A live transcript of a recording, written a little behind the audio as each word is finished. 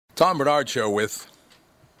Tom Bernard Show with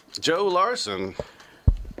Joe Larson.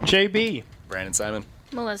 JB. Brandon Simon.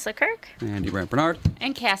 Melissa Kirk. Andy Brant Bernard.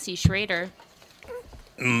 And Cassie Schrader.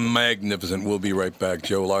 Magnificent. We'll be right back.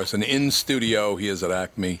 Joe Larson in studio. He is at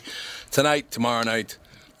Acme tonight, tomorrow night.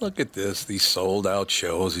 Look at this. These sold-out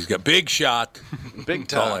shows. He's got big shot. Big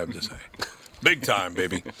That's all I time. have to say. Big time,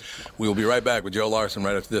 baby. We'll be right back with Joe Larson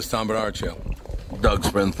right after this Tom Bernard Show. Doug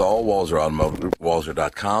Sprinthal, Walzer Automotive Group,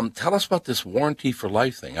 Walzer.com. Tell us about this warranty for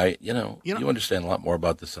life thing. You understand a lot more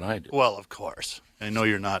about this than I do. Well, of course. I know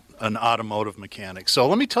you're not an automotive mechanic. So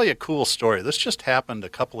let me tell you a cool story. This just happened a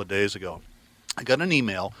couple of days ago. I got an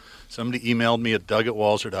email. Somebody emailed me at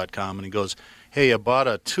doug@walzer.com, and he goes, hey, I bought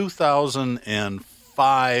a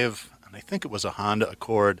 2005, and I think it was a Honda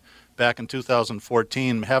Accord, back in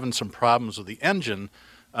 2014. I'm having some problems with the engine.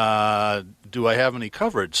 Do I have any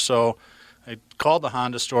coverage? So I called the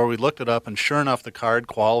Honda store. We looked it up, and sure enough, the card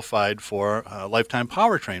qualified for a lifetime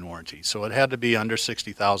powertrain warranty. So it had to be under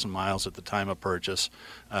 60,000 miles at the time of purchase,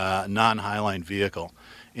 non-Highline vehicle.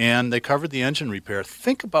 And they covered the engine repair.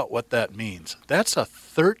 Think about what that means. That's a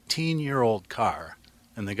 13-year-old car,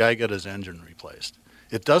 and the guy got his engine replaced.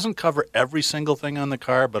 It doesn't cover every single thing on the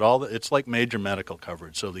car, but it's like major medical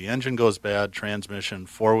coverage. So the engine goes bad, transmission,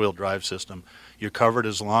 four-wheel drive system. You're covered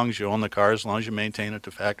as long as you own the car, as long as you maintain it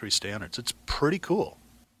to factory standards. It's pretty cool.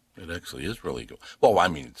 It actually is really cool. Well, I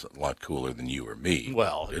mean, it's a lot cooler than you or me.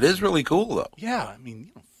 Well, it is really cool, though. Yeah,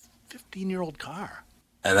 15-year-old car.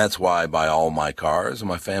 And that's why I buy all my cars, and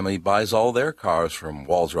my family buys all their cars from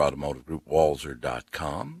Walzer Automotive Group,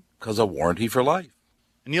 Walzer.com, because of warranty for life.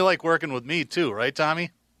 And you like working with me, too, right,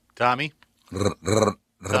 Tommy? Tommy?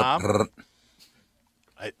 Tom?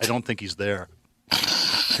 I don't think he's there.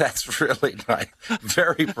 That's really nice.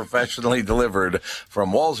 Very professionally delivered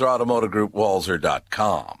from Walzer Automotive Group,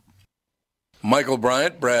 Walzer.com. Michael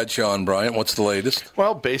Bryant, Bradshaw and Bryant, what's the latest?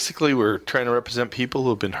 Well, basically, we're trying to represent people who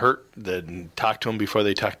have been hurt, then talk to them before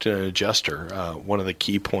they talk to an adjuster. One of the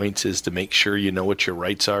key points is to make sure you know what your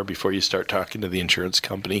rights are before you start talking to the insurance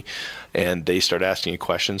company, and they start asking you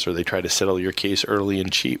questions or they try to settle your case early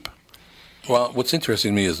and cheap. Well, what's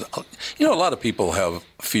interesting to me is, a lot of people have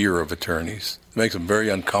fear of attorneys. It makes them very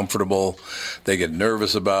uncomfortable. They get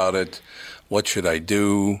nervous about it. What should I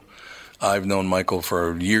do? I've known Michael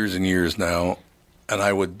for years and years now, and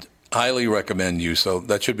I would highly recommend you. So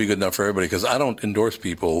that should be good enough for everybody, because I don't endorse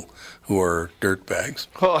people who are dirtbags.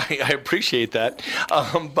 Well, I appreciate that.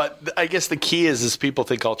 But I guess the key is people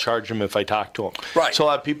think I'll charge them if I talk to them. Right. So a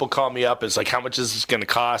lot of people call me up. It's like, how much is this going to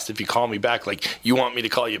cost if you call me back? Like, you want me to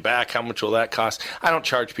call you back? How much will that cost? I don't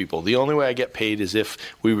charge people. The only way I get paid is if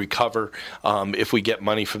we recover, if we get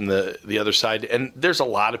money from the other side. And there's a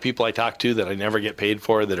lot of people I talk to that I never get paid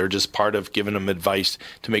for that are just part of giving them advice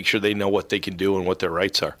to make sure they know what they can do and what their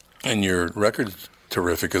rights are. And your record's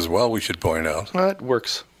terrific as well, we should point out. Well, it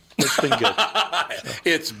works. It's been good.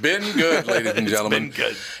 It's been good, ladies and gentlemen. It's been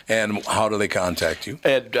good. And how do they contact you?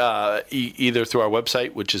 At, either through our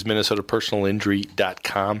website, which is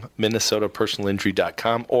minnesotapersonalinjury.com,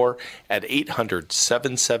 minnesotapersonalinjury.com, or at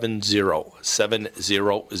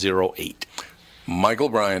 800-770-7008. Michael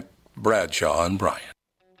Bryant, Bradshaw and Bryant.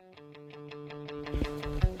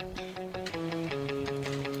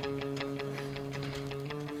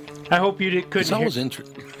 I hope you couldn't It's always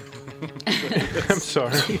interesting. I'm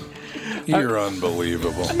sorry. You're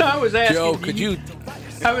unbelievable. No, I was asking Joe, could you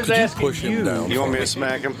push him down? You want me to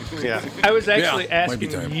smack him? Yeah. I was actually might be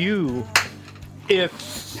asking time. you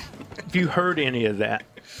if you heard any of that.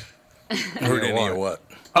 Heard any of what?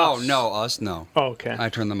 Oh, no, us, no. Oh, okay. I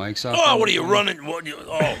turned the mics off. Oh, what are you running? Tom's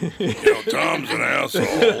an asshole,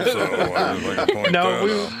 so I was like to point that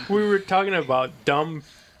out. we were talking about dumb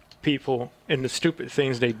people and the stupid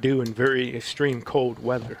things they do in very extreme cold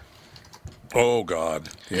weather. Oh, God.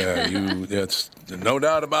 Yeah, that's no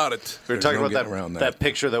doubt about it. We were talking about that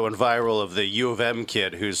picture that went viral of the U of M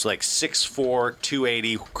kid who's like 6'4",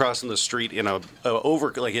 280, crossing the street in an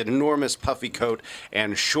enormous puffy coat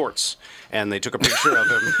and shorts. And they took a picture of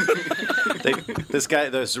him. This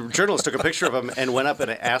journalist took a picture of him and went up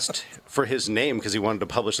and asked for his name because he wanted to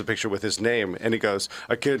publish the picture with his name. And he goes,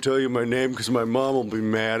 I can't tell you my name because my mom will be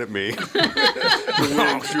mad at me.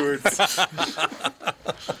 Wearing shorts.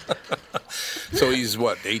 So he's,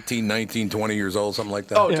 18, 19, 20 years old, something like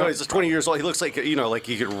that? Oh, no, he's 20 years old. He looks like, like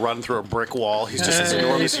he could run through a brick wall. He's just this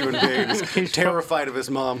enormous human being. He's terrified of his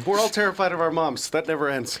mom. We're all terrified of our moms. That never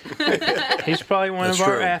ends. He's probably one That's of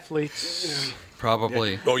our true. athletes.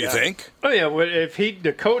 Probably. Oh, you think? Oh, yeah. Well, if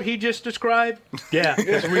the coat he just described, yeah.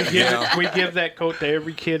 'Cause we give that coat to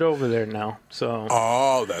every kid over there now. So.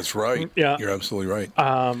 Oh, that's right. Yeah. You're absolutely right.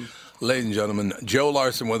 Ladies and gentlemen, Joe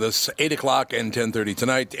Larson with us, 8 o'clock and 10:30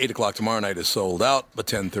 tonight. 8 o'clock tomorrow night is sold out, but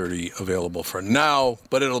 10:30 available for now.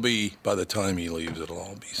 But it'll be, by the time he leaves, it'll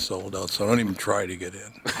all be sold out, so don't even try to get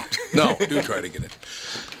in. No, do try to get in.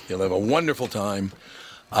 You'll have a wonderful time.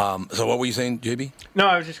 So what were you saying, JB? No,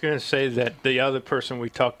 I was just going to say that the other person we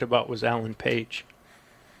talked about was Alan Page.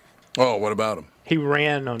 Oh, what about him? He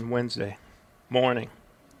ran on Wednesday morning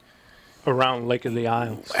around Lake of the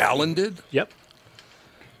Isles. Alan did? Yep.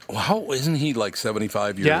 Well, how isn't he like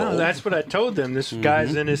 75 years old? Yeah, that's what I told them. This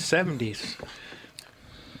guy's in his 70s.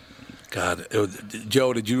 God,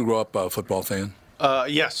 Joe, did you grow up a football fan?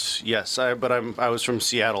 Yes. I was from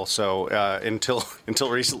Seattle, so until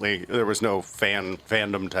recently there was no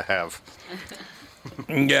fandom to have.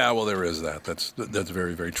 Yeah, well, there is that. That's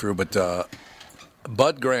very, very true. But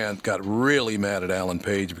Bud Grant got really mad at Alan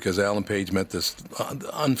Page because Alan Page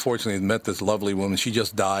unfortunately met this lovely woman. She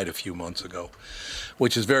just died a few months ago,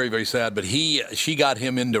 which is very, very sad. But she got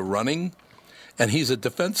him into running, and he's a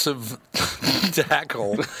defensive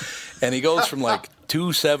tackle, and he goes from like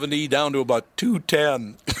 270 down to about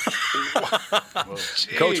 210.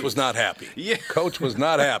 Coach was not happy. Yeah. Coach was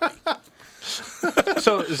not happy.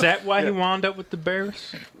 So is that why he wound up with the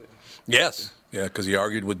Bears? Yes. Yeah, because he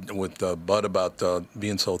argued with Bud about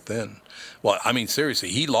being so thin. Well, I mean, seriously,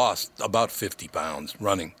 he lost about 50 pounds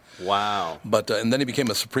running. Wow. But and then he became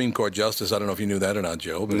a Supreme Court justice. I don't know if you knew that or not,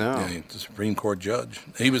 Joe. But No. yeah, he's the Supreme Court judge.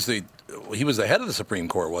 He was the head of the Supreme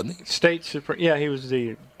Court, wasn't he? State Supreme. Yeah, he was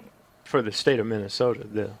for the state of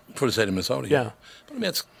Minnesota. For the state of Minnesota. Yeah. But I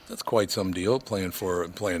mean, that's quite some deal playing.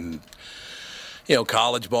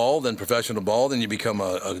 College ball, then professional ball, then you become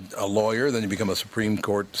a lawyer, then you become a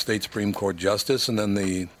state Supreme Court justice, and then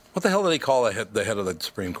what the hell do they call the head of the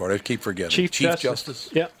Supreme Court? I keep forgetting. Chief Justice.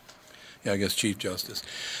 Yeah. Yeah, I guess Chief Justice.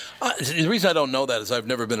 The reason I don't know that is I've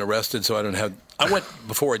never been arrested, so I went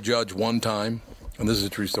before a judge one time, and this is a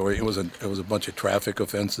true story. It was a bunch of traffic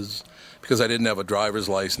offenses because I didn't have a driver's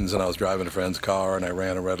license, and I was driving a friend's car, and I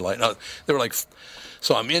ran a red light. They were like,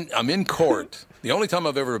 so I'm in court. The only time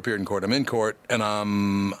I've ever appeared in court, I'm in court, and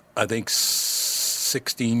I'm, I think,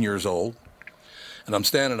 16 years old, and I'm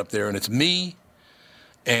standing up there, and it's me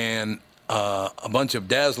and a bunch of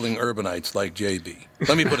dazzling urbanites like JB.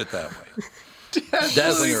 Let me put it that way.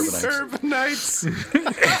 Dazzling urbanites.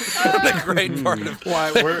 The great part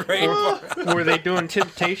of Were they doing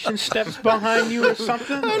temptation steps behind you or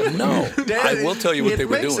something? No, I will tell you what they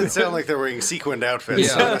were doing. It makes it sound like they're wearing sequined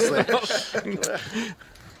outfits. Yeah. Honestly.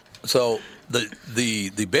 So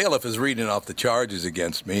the bailiff is reading off the charges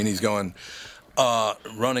against me, and he's going,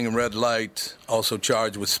 running a red light, also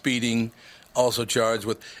charged with speeding, also charged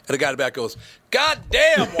with... And the guy in the back goes, "God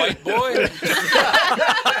damn, white boy!"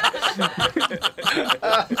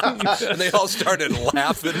 And they all started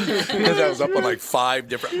laughing because I was up on like 5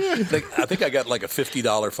 different... I think I got like a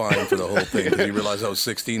 $50 fine for the whole thing because he realized I was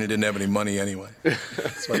 16 and didn't have any money anyway.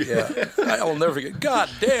 It's like, yeah, I'll never forget. "God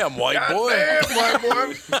damn, white boy!" Damn, white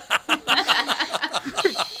boy.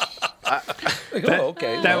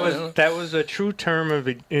 That was a true term of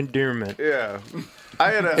endearment. Yeah.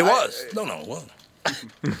 It was. No, it wasn't.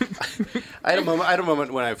 I had a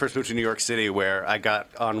moment when I first moved to New York City where I got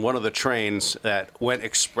on one of the trains that went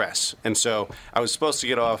express, and so I was supposed to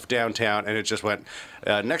get off downtown, and it just went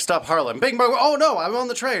next stop Harlem. Bing bang! Oh no, I'm on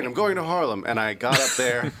the train. I'm going to Harlem, and I got up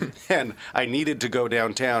there, and I needed to go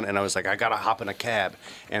downtown, and I was like, I gotta hop in a cab,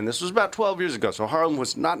 and this was about 12 years ago, so Harlem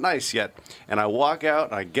was not nice yet. And I walk out,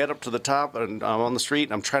 and I get up to the top, and I'm on the street,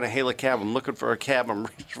 and I'm trying to hail a cab. I'm looking for a cab. I'm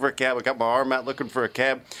reaching for a cab. I got my arm out looking for a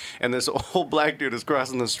cab, and this old black dude is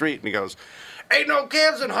crossing the street, and he goes, "Ain't no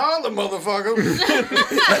cabs in Harlem, motherfucker."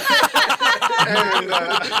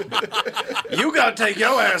 And you gotta take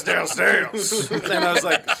your ass downstairs. And I was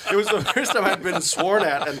like, it was the first time I'd been sworn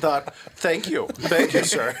at and thought, thank you,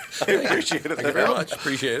 sir. I appreciate it. Thank you very much.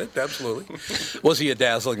 Appreciate it. Absolutely. Was he a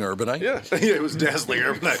dazzling urbanite? Yeah, it was dazzling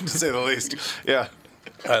urbanite, to say the least. Yeah.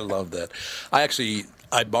 I love that.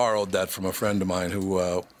 I borrowed that from a friend of mine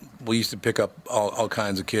who we used to pick up all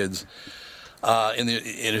kinds of kids. In the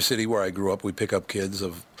inner city where I grew up, we pick up kids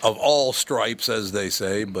of all stripes, as they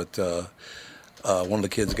say. But one of the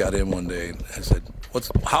kids got in one day and I said,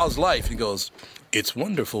 "How's life?" He goes, "It's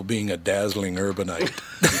wonderful being a dazzling urbanite."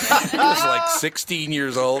 He was like 16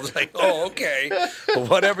 years old. It's like, oh, okay.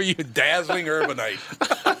 Whatever, you dazzling urbanite.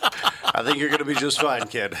 I think you're going to be just fine,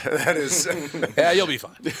 kid. That is. Yeah, you'll be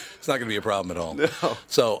fine. It's not going to be a problem at all. No.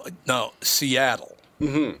 So, now, Seattle.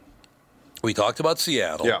 Mm-hmm. We talked about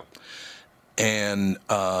Seattle. Yeah. And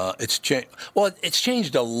it's changed. Well, it's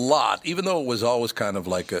changed a lot, even though it was always kind of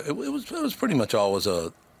like it was pretty much always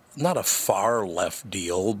not a far left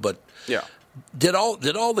deal, but yeah. Did all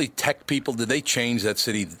the tech people, did they change that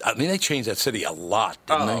city? I mean, they changed that city a lot,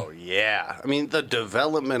 didn't they? Oh, yeah. I mean, the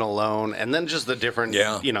development alone, and then just the different,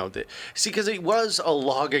 see, because it was a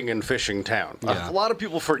logging and fishing town. Yeah. A lot of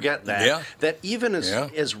people forget that. Yeah. That even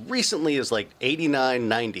as recently as like 89,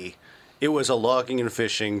 90, it was a logging and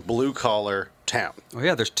fishing, blue-collar town. Oh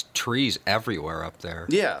yeah, there's trees everywhere up there.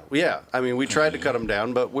 Yeah, yeah. I mean, we tried to cut them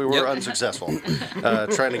down, but we were unsuccessful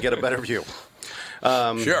trying to get a better view.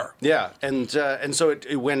 Sure. Yeah, and so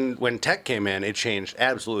when tech came in, it changed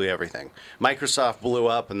absolutely everything. Microsoft blew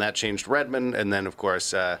up, and that changed Redmond. And then, of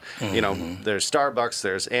course, there's Starbucks,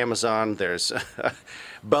 there's Amazon, there's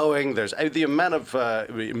Boeing. There's the amount of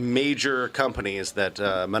major companies that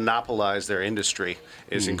monopolize their industry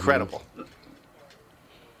is incredible.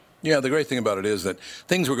 Yeah, the great thing about it is that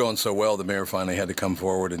things were going so well, the mayor finally had to come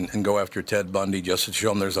forward and go after Ted Bundy just to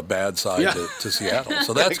show him there's a bad side to Seattle.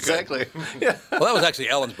 So that's exactly. Good. Yeah. Well, that was actually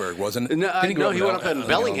Ellensburg, wasn't it? No, he went up in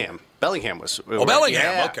Bellingham. Bellingham was. Oh,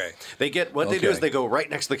 Bellingham. Okay. They get what they do is they go right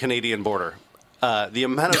next to the Canadian border. The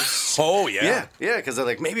amount of yeah, because they're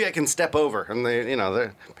like, maybe I can step over, and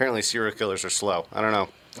they're apparently serial killers are slow. I don't know.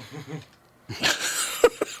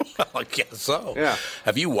 Well, I guess so. Yeah.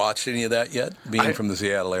 Have you watched any of that yet? Being from the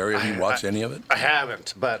Seattle area, have you watched any of it? I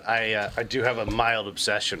haven't, but I do have a mild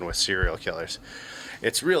obsession with serial killers.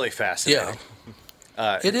 It's really fascinating.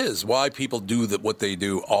 Yeah. It is. Why people do what they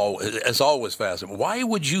do it's always fascinating. Why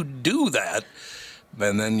would you do that?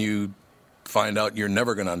 And then you find out you're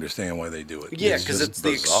never going to understand why they do it. Yeah, because it's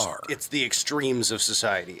bizarre. It's the extremes of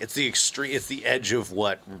society. It's the edge of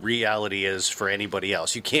what reality is for anybody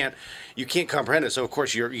else. You can't comprehend it. So of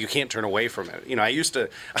course you can't turn away from it. I used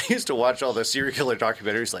to watch all the serial killer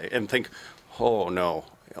documentaries and think, oh no,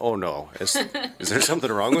 is there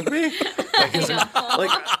something wrong with me?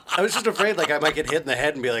 I was just afraid I might get hit in the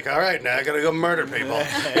head and be like, all right, now I gotta go murder people.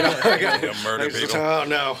 I gotta go murder people. Oh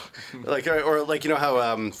no, or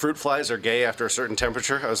how fruit flies are gay after a certain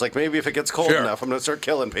temperature. I was like, maybe if it gets cold enough, I'm gonna start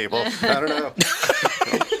killing people. I don't know.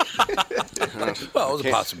 Well, it was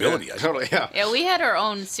a possibility. Totally, yeah. Yeah, we had our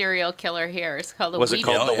own serial killer here. It's called the Was it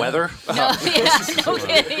called the weather? No, no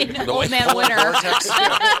kidding. Old Man Winter.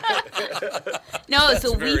 No, it's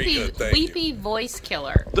a weepy voice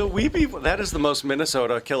killer. The weepy, that is the most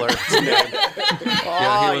Minnesota killer name.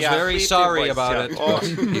 Yeah, he was very sorry about it. But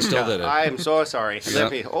he still did it. I am so sorry.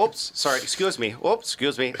 Let me. Oops, sorry. Excuse me. Oops,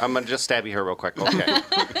 excuse me. I'm gonna just stab you here real quick. Okay.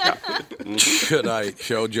 Should I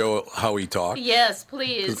show Joe how he talked? Yes,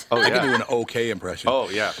 please. I can do an okay impression. Oh,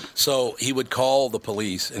 yeah. So he would call the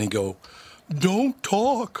police and he'd go, "Don't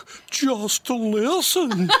talk, just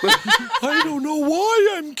listen. I don't know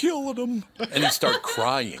why I'm killing him." And he'd start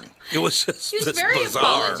crying. It was just He's very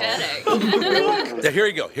bizarre. apologetic. Here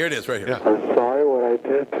you go. Here it is right here. I'm sorry what I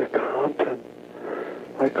did to Compton.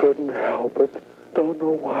 I couldn't help it. Don't know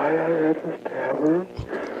why I had to stab her.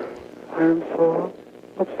 I am so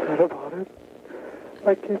upset about it.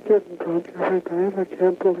 I keep getting drunk every night. I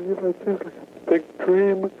can't believe it. It's like a big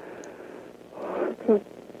dream.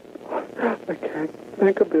 I can't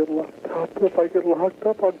think of being locked up. If I get locked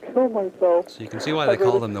up, I'll kill myself. So you can see why they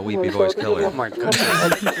call him the weepy voice killer. Oh, my goodness.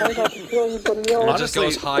 It just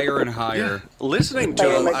goes higher and higher. Listening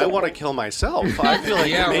to him, I want to kill myself. I feel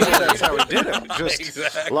like maybe that's how he did it.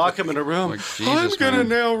 Just lock him in a room. I'm going to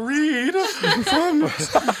now read from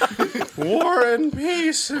War and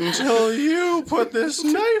Peace until you put this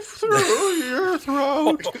knife through your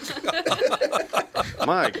throat.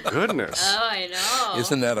 My goodness. Oh, I know.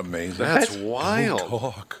 Isn't that amazing? That's wild. Don't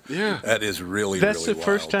talk. Yeah. That is really, That's really the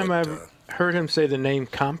first wild, time I've heard him say the name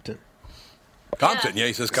Compton. Compton, yeah,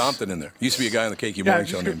 he says Compton in there. Used to be a guy on the KQ Morning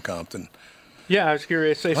Show named Compton. Yeah, I was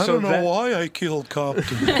curious. I don't know why I killed Compton.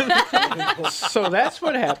 So that's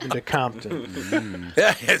what happened to Compton.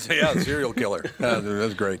 Yeah, serial killer.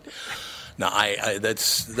 That's great. No,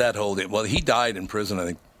 that's that whole thing. Well, he died in prison, I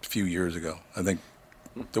think, a few years ago. I think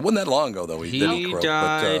it wasn't that long ago, though. He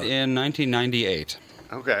died in 1998.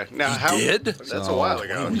 Okay. Now, he did? That's a while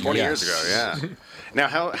ago. 20 years ago, yeah. Now,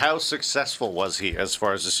 how successful was he as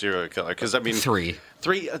far as a serial killer? Because, I mean... Three.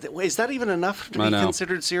 Is that even enough to be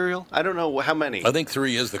considered serial? I don't know how many. I think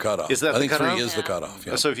 3 is the cutoff. Is that I think the cutoff? 3 is the cutoff.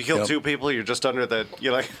 Yeah. So if you kill 2 people, you're just under the...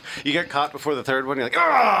 You get caught before the 3rd one, you're like,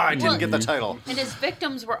 I didn't get the title. And his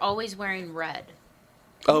victims were always wearing red.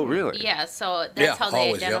 Oh, really? Yeah, so that's how they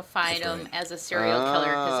always, yep. identified That's him right. as a serial killer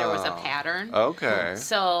because there was a pattern. Okay.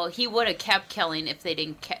 So he would have kept killing if they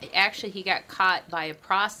didn't. Actually, he got caught by a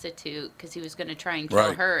prostitute because he was going to try and kill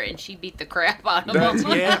Right. her, and she beat the crap out of him. That's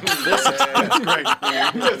great.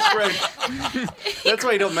 That's great. That's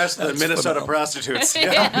why you don't mess with the Minnesota prostitutes.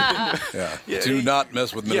 Yeah. Yeah. Do not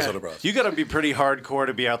mess with Minnesota prostitutes. You got to be pretty hardcore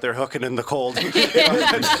to be out there hooking in the cold.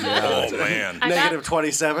 Oh, man. Negative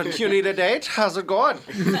 27. You need a date? How's it going?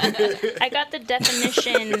 I got the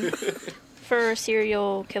definition for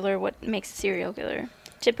serial killer, what makes a serial killer.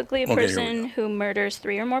 Typically a Okay, here we person go. who murders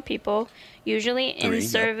 3 or more people, usually in 3, yep.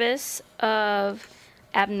 service of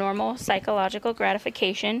abnormal psychological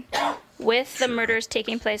gratification, with the murders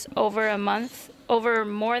taking place over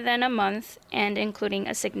more than a month, and including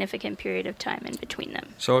a significant period of time in between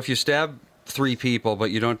them. So if you stab 3 people,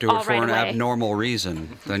 but you don't do All it for right an away. abnormal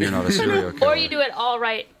reason, then you're not a serial killer. Or you do it all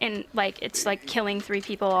right, and it's like killing 3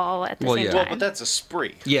 people all at the Well, same yeah. time. Well, but that's a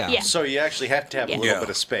spree. Yeah. Yeah. So you actually have to have a Yeah. little Yeah. bit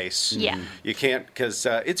of space. Yeah. You can't, because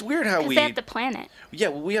it's weird how 'Cause we... they have the planet. Yeah,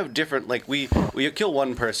 well, we have different, like, you kill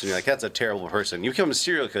one person, you're like, that's a terrible person. You kill a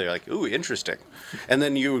serial killer, you're like, ooh, interesting. And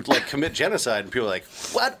then you, like, commit genocide, and people are like,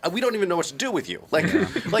 what? We don't even know what to do with you. Like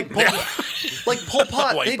Pol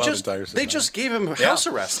Pot, Wipe they out just, entire society. gave him house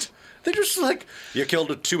arrest. They just like, you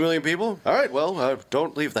killed 2 million people? All right, well,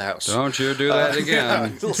 don't leave the house. Don't you do that Yeah, a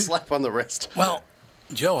again. little slap on the wrist. Well,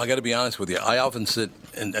 Joe, I got to be honest with you. I often sit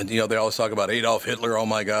and they always talk about Adolf Hitler. Oh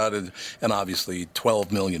my God, and obviously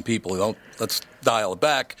 12 million people. Let's dial it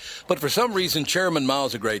back. But for some reason, Chairman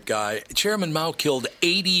Mao's a great guy. Chairman Mao killed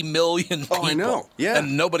 80 million people. Oh, I know. Yeah.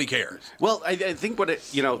 And nobody cares. Well, I think what it,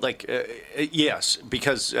 yes,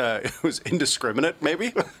 because it was indiscriminate,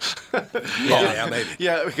 maybe. Yeah, maybe.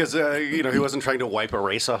 Yeah, because he wasn't trying to wipe a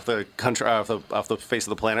race off the country, off the face of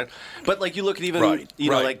the planet. But like you look at even, Right,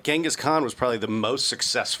 right. like Genghis Khan was probably the most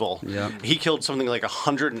successful. Yeah. He killed something like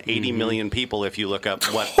 180 million people if you look up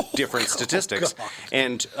what different statistics,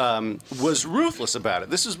 and was ruthless about it.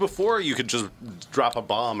 This is before you could just drop a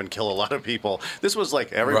bomb and kill a lot of people. This was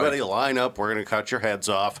like, everybody line up, we're going to cut your heads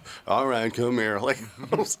off. All right, come here. Like,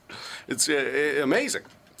 it's amazing.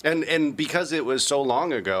 And because it was so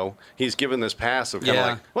long ago, he's given this pass of kind of Yeah.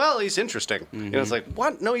 like, well, he's interesting. It's like,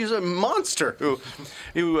 what? No, he's a monster who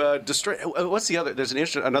destroyed. What's the other? There's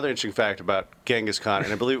another interesting fact about Genghis Khan,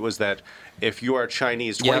 and I believe it was that if you are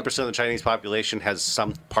Chinese, 20% of the Chinese population has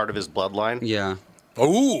some part of his bloodline. Yeah.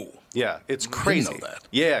 Ooh. Yeah, it's crazy. know that.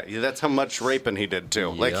 Yeah, that's how much raping he did too.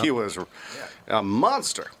 Like Yep. he was a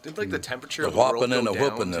monster. Did like the temperature The of the world whopping and go a down,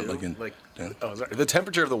 whooping too? it, like, yeah. Sorry. The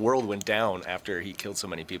temperature of the world went down after he killed so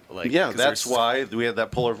many people. Like, Yeah, 'cause that's there's- why we had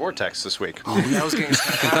that polar vortex this week. That was getting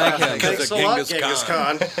Thank you. Thanks of a lot, Genghis Genghis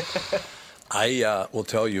Khan. I will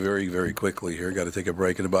tell you very, very quickly here. Got to take a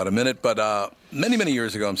break in about a minute. But many, many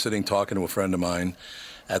years ago, I'm sitting talking to a friend of mine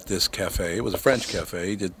at this cafe. It was a French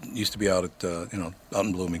cafe. It used to be out at, out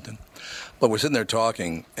in Bloomington. But we're sitting there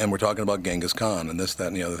talking, and we're talking about Genghis Khan and this, that,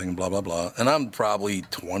 and the other thing, blah, blah, blah. And I'm probably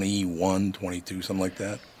 21, 22, something like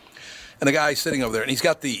that. And the guy's sitting over there, and he's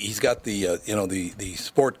got the the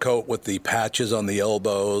sport coat with the patches on the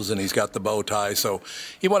elbows, and he's got the bow tie. So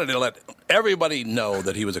he wanted to let everybody know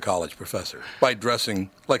that he was a college professor by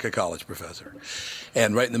dressing like a college professor.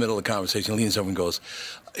 And right in the middle of the conversation, he leans over and goes,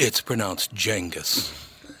 "It's pronounced Genghis."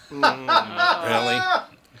 Really?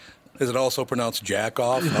 Is it also pronounced jack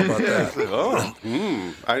off? How about that?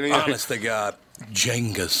 I mean, Honest to God,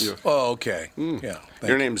 Genghis. Oh, okay. Yeah. thank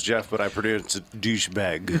your you. name's Jeff, but I pronounce it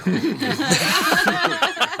douchebag.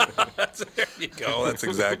 There you go. That's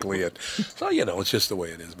exactly it. So, it's just the way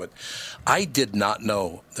it is. But I did not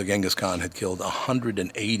know that Genghis Khan had killed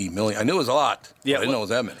 180 million. I knew it was a lot. Yeah, but I didn't know it was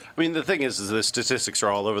that many. I mean, the thing is the statistics are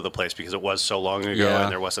all over the place because it was so long ago Yeah.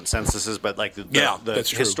 and there wasn't censuses. But like the that's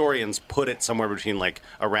true. historians put it somewhere between like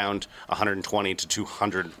around 120 to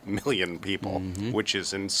 200 million people, which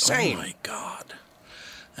is insane. Oh, my God.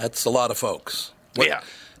 That's a lot of folks. What- Yeah.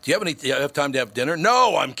 Do you have time to have dinner?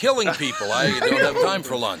 No, I'm killing people. I don't have time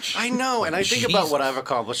for lunch. I know, and I think about what I've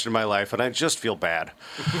accomplished in my life, and I just feel bad.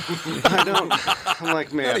 I don't. I'm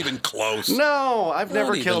like, man. Not even close. No, I've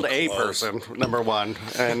never even killed a close. person, number one,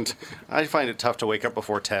 and I find it tough to wake up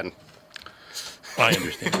before 10. I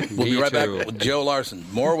understand. We'll be Me right too. back with Joe Larson.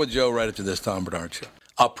 More with Joe right after this Tom Bernard Show.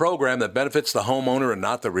 A program that benefits the homeowner and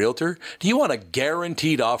not the realtor? Do you want a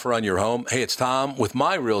guaranteed offer on your home? Hey, it's Tom with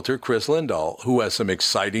my realtor, Chris Lindahl, who has some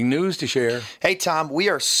exciting news to share. Hey, Tom, we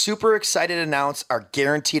are super excited to announce our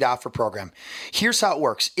guaranteed offer program. Here's how it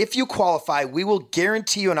works. If you qualify, we will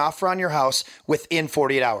guarantee you an offer on your house within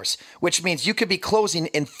 48 hours, which means you could be closing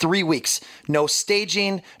in 3 weeks. No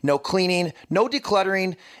staging, no cleaning, no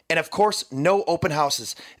decluttering, and of course, no open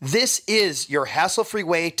houses. This is your hassle-free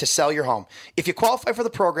way to sell your home. If you qualify for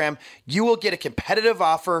the program, you will get a competitive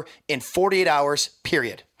offer in 48 hours,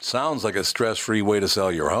 period. Sounds like a stress-free way to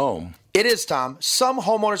sell your home. It is, Tom. Some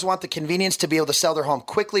homeowners want the convenience to be able to sell their home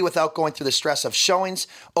quickly without going through the stress of showings,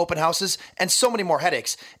 open houses, and so many more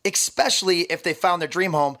headaches, especially if they found their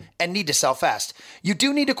dream home and need to sell fast. You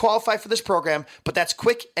do need to qualify for this program, but that's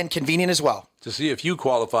quick and convenient as well. To see if you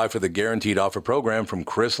qualify for the Guaranteed Offer program from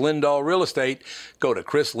Chris Lindahl Real Estate, go to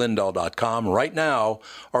chrislindahl.com right now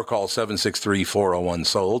or call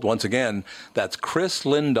 763-401-SOLD. Once again, that's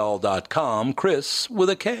chrislindahl.com, Chris with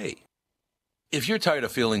a K. If you're tired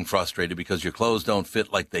of feeling frustrated because your clothes don't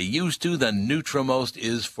fit like they used to, then Nutrimost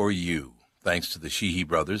is for you. Thanks to the Sheehy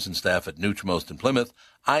brothers and staff at Nutrimost in Plymouth,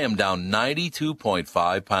 I am down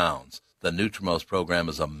 92.5 pounds. The Nutrimost program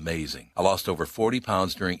is amazing. I lost over 40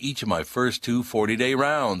 pounds during each of my first 2 40-day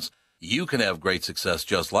rounds. You can have great success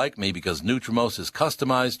just like me because Nutrimost is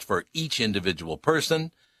customized for each individual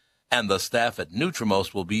person, and the staff at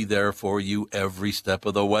Nutrimost will be there for you every step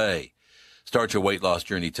of the way. Start your weight loss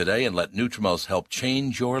journey today and let Nutrimost help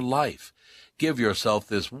change your life. Give yourself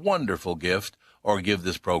this wonderful gift or give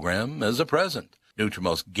this program as a present.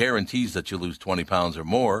 Nutrimost guarantees that you lose 20 pounds or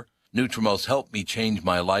more. Nutrimost helped me change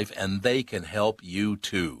my life, and they can help you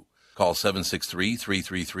too. Call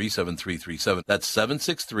 763-333-7337. That's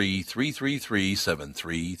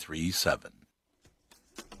 763-333-7337.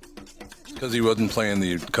 Because he wasn't playing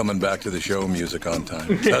the coming back to the show music on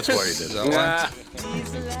time. That's why he did that.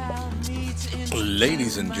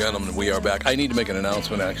 Ladies and gentlemen, we are back. I need to make an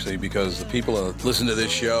announcement, actually, because the people who listen to this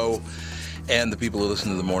show and the people who listen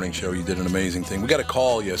to the morning show, you did an amazing thing. We got a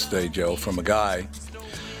call yesterday, Joe, from a guy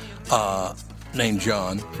named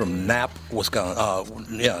John from Knapp,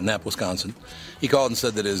 Wisconsin. He called and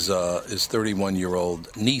said that his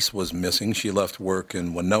 31-year-old niece was missing. She left work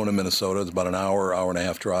in Winona, Minnesota. It's about an hour and a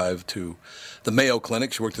half drive to the Mayo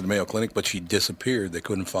Clinic. She worked at the Mayo Clinic, but she disappeared. They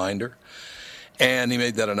couldn't find her. And he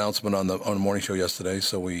made that announcement on the morning show yesterday,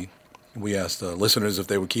 so we asked the listeners if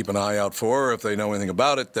they would keep an eye out for her. If they know anything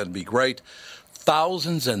about it, that'd be great.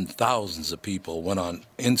 Thousands and thousands of people went on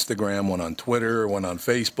Instagram, went on Twitter, went on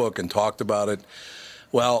Facebook and talked about it.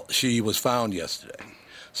 Well, she was found yesterday.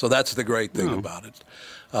 So that's the great thing about it.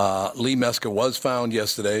 Lee Meska was found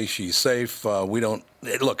yesterday. She's safe.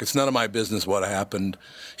 Look, it's none of my business what happened.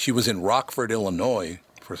 She was in Rockford, Illinois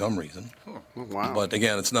for some reason. Oh, wow. But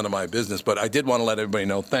again, it's none of my business. But I did want to let everybody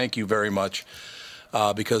know, thank you very much,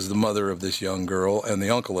 because the mother of this young girl and the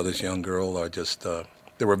uncle of this young girl are just,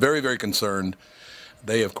 they were very, very concerned.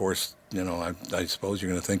 They, of course, I suppose you're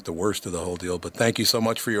going to think the worst of the whole deal. But thank you so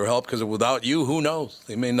much for your help, because without you, who knows?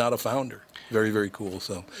 They may not have found her. Very, very cool.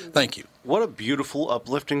 So thank you. What a beautiful,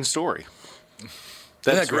 uplifting story.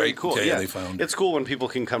 That's very great. cool. Yeah, they found her. It's cool when people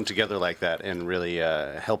can come together like that and really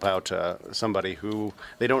help out somebody who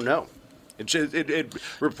they don't know. It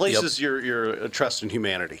replaces your trust in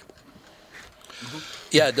humanity.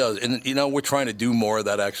 Yeah, it does. And, we're trying to do more of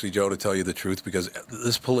that, actually, Joe, to tell you the truth, because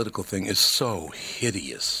this political thing is so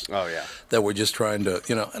hideous. Oh, yeah. That we're just trying to,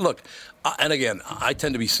 look, and again, I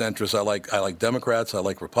tend to be centrist. I like Democrats. I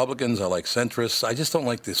like Republicans. I like centrists. I just don't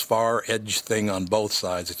like this far edge thing on both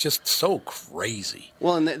sides. It's just so crazy.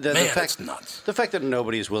 Well, and the fact, it's nuts. The fact that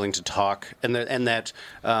nobody is willing to talk, and that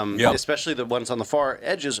especially the ones on the far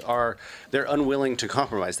edges they're unwilling to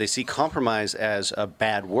compromise. They see compromise as a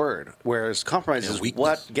bad word, whereas compromise is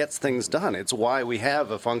what gets things done. It's why we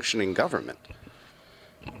have a functioning government.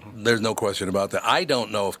 There's no question about that. I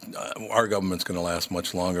don't know if our government's going to last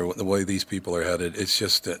much longer the way these people are headed. It's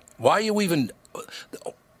just that, why are you even...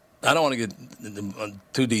 I don't want to get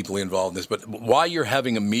too deeply involved in this, but why you're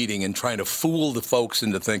having a meeting and trying to fool the folks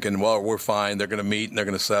into thinking, well, we're fine, they're going to meet and they're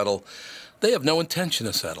going to settle. They have no intention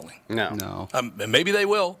of settling. No. Maybe they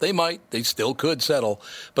will. They might. They still could settle.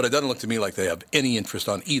 But it doesn't look to me like they have any interest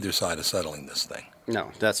on either side of settling this thing.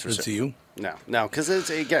 No, that's for sure. To you? No, because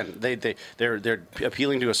they're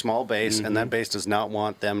appealing to a small base, and that base does not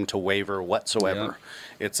want them to waver whatsoever.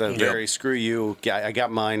 Yeah. It's a very screw you, I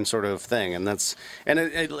got mine sort of thing, and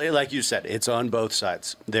like you said, it's on both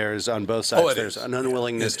sides. There's an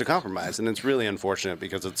unwillingness to compromise, and it's really unfortunate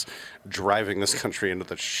because it's driving this country into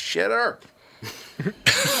the shitter.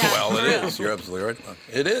 Well, it is. You're absolutely right.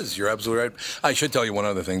 It is. You're absolutely right. I should tell you one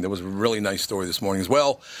other thing. There was a really nice story this morning as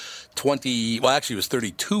well. Actually, it was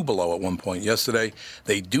 32 below at one point yesterday.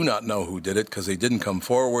 They do not know who did it because they didn't come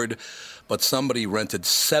forward, but somebody rented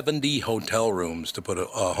 70 hotel rooms to put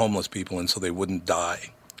homeless people in so they wouldn't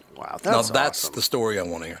die. Wow, that's awesome. the story I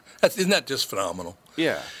want to hear. Isn't that just phenomenal?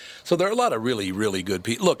 Yeah. So there are a lot of really, really good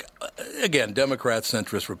people. Look, again, Democrat,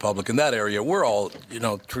 centrist, Republican, that area, we're all,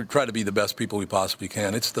 try to be the best people we possibly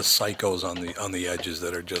can. It's the psychos on the edges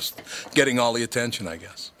that are just getting all the attention, I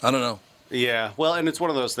guess. I don't know. Yeah, well, and it's one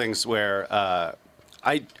of those things where I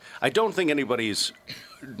don't think anybody's.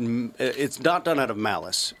 It's not done out of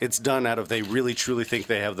malice. It's done out of they really truly think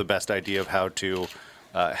they have the best idea of how to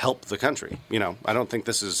help the country. I don't think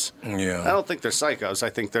this is. Yeah. I don't think they're psychos.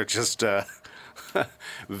 I think they're just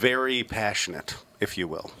very passionate, if you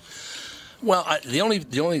will. Well, the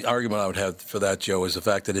only argument I would have for that, Joe, is the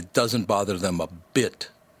fact that it doesn't bother them a bit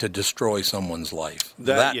to destroy someone's life.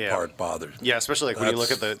 That part bothers me. Yeah, especily when you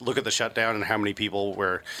look at the shutdown and how many people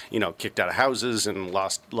were kicked out of houses and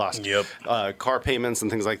lost car payments and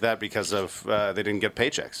things like that because of they didn't get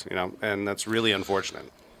paychecks. And that's really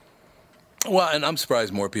unfortunate. Well, and I'm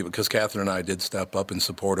surprised more people, because Catherine and I did step up and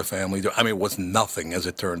support a family. I mean, it was nothing, as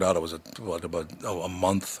it turned out. It was about a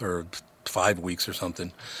month or 5 weeks or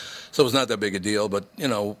something. So it was not that big a deal, but,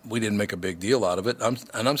 we didn't make a big deal out of it.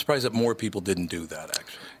 I'm surprised that more people didn't do that,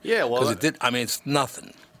 actually. Yeah, well... Because it did, it's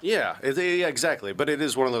nothing. Yeah, yeah, exactly. But it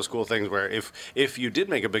is one of those cool things where if you did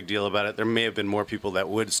make a big deal about it, there may have been more people that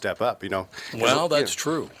would step up, Well, that's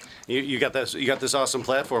true. You got this awesome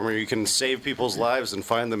platform where you can save people's lives and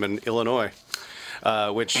find them in Illinois.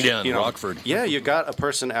 In Rockford. Yeah, you got a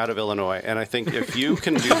person out of Illinois, and I think if you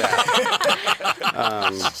can do that,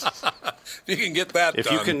 if you can get that, if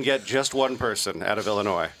done. you can get just one person out of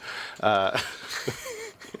Illinois.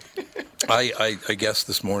 I guessed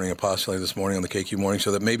this morning, a postulate this morning on the KQ Morning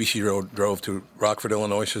Show, that maybe she drove to Rockford,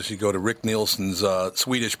 Illinois, so she'd go to Rick Nielsen's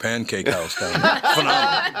Swedish pancake house down there.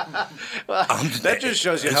 Phenomenal. Well, that just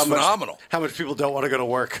shows you how much people don't want to go to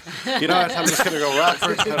work. You know what? I'm just going to go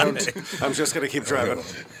Rockford. I'm just going to keep driving.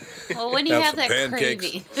 Well, when you have that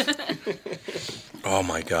craving. Oh,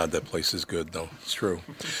 my God, that place is good, though. It's true.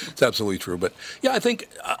 It's absolutely true. But, yeah, I think,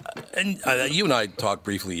 you and I talked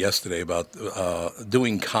briefly yesterday about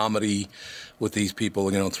doing comedy with these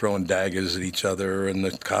people, throwing daggers at each other, and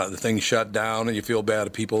the thing shut down, and you feel bad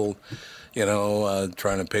at people,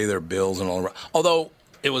 trying to pay their bills and all that. Although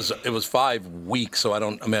it was 5 weeks, so I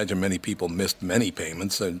don't imagine many people missed many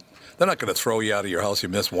payments. And they're not going to throw you out of your house if you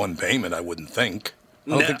miss one payment, I wouldn't think.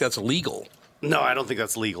 I don't think that's illegal. No, I don't think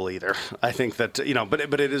that's legal either. I think that,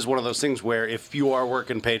 but it is one of those things where if you are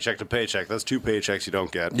working paycheck to paycheck, that's 2 paychecks you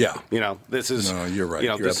don't get. Yeah. This is. No, you're right.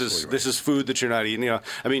 This is food that you're not eating.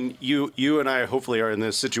 I mean, you and I hopefully are in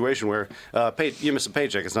this situation where you miss a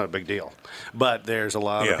paycheck, it's not a big deal. But there's a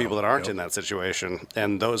lot of people that aren't in that situation,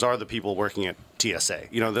 and those are the people working at TSA.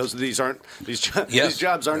 These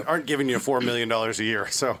jobs aren't giving you $4 million a year.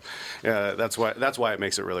 So that's why it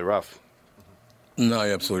makes it really rough. No,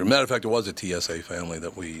 absolutely. Matter of fact, it was a TSA family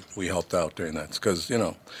that we helped out during that, because,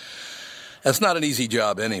 that's not an easy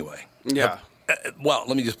job anyway. Yeah. Well,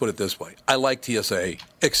 let me just put it this way. I like TSA,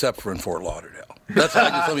 except for in Fort Lauderdale.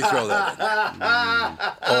 Let me throw that in.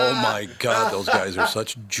 Oh, my God, those guys are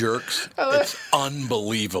such jerks. It's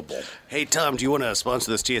unbelievable. Hey, Tom, do you want to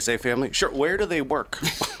sponsor this TSA family? Sure. Where do they work?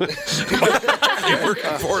 They work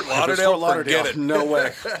in Fort Lauderdale? Forget it. No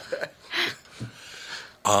way.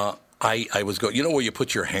 I was going. Where you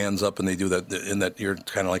put your hands up and they do that, in that you're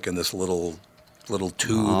kind of like in this little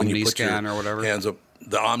tube and you put your or whatever. Hands up.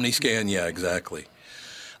 The OmniScan, yeah, exactly.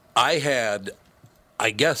 I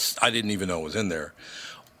guess I didn't even know it was in there.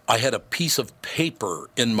 I had a piece of paper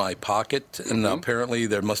in my pocket, and apparently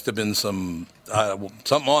there must have been something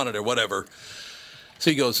on it or whatever. So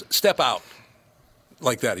he goes, "Step out,"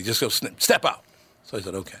 like that. He just goes, "Step out." So I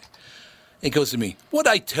said, "Okay." He goes to me,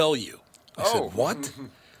 "What'd I tell you?" I said, "What?"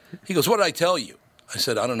 He goes, "What did I tell you?" I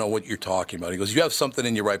said, "I don't know what you're talking about." He goes, "You have something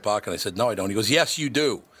in your right pocket." I said, "No, I don't." He goes, "Yes, you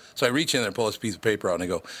do." So I reach in there and pull this piece of paper out, and I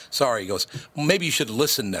go, "Sorry." He goes, "Well, maybe you should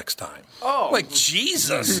listen next time." Oh. I'm like,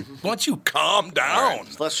 Jesus, why don't you calm down?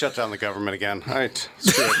 Right, let's shut down the government again. All right,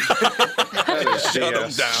 screw it. Shut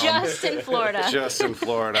them down. Just in Florida. Just in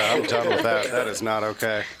Florida. I'm done with that. That is not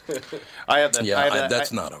okay.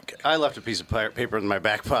 That's not okay. I left a piece of paper in my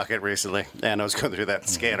back pocket recently, and I was going through that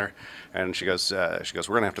scanner, and she goes, "We're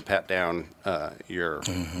going to have to pat down your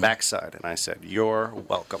backside," and I said, "You're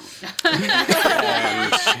welcome." and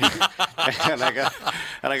I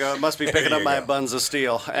go, "It must be picking up my buns of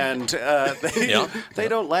steel," and they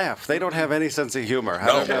don't laugh. They don't have any sense of humor. I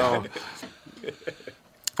don't know.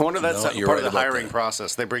 I wonder if that's No, you're part right of the about hiring that.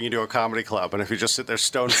 process. They bring you to a comedy club, and if you just sit there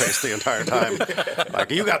stone-faced the entire time, like,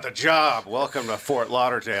 you got the job. Welcome to Fort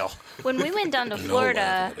Lauderdale. When we went down to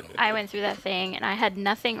Florida, I went through that thing, and I had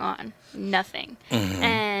nothing on. Nothing.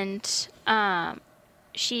 And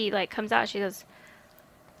she, like, comes out, she goes,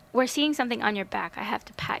 "We're seeing something on your back. I have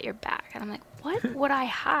to pat your back." And I'm like, what would I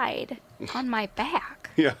hide on my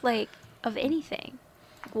back? Yeah. Like, of anything.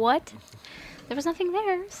 What? There was nothing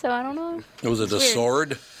there, so I don't know. Was it a Weird.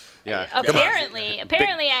 sword? Yeah. Apparently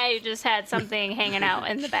I just had something hanging out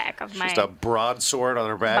in the back of my Just a broadsword on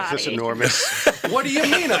her back. That's body. enormous. What do you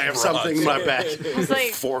mean I have something in my back? was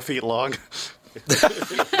like- 4 feet long.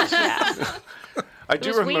 yeah. I do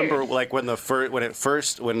was remember, weird. like, when the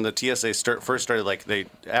TSA first started, like,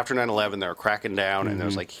 after 9/11, they were cracking down, and there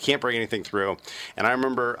was like, you can't bring anything through. And I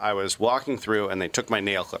remember I was walking through, and they took my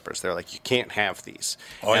nail clippers. They're like, you can't have these.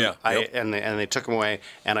 Oh, and yeah. Yep. And they took them away,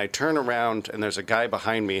 and I turn around, and there's a guy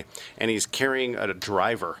behind me, and he's carrying a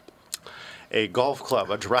driver. A golf club,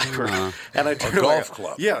 a driver, and I turned golf away.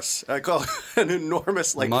 club. Yes, a golf, an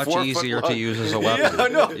enormous, like, Much 4 foot easier long. to use as a weapon. Yeah, I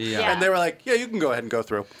know. Yeah. And they were like, "Yeah, you can go ahead and go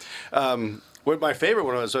through." What my favorite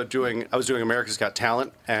one was doing America's Got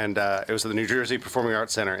Talent, and it was at the New Jersey Performing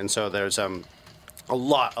Arts Center, and so there's a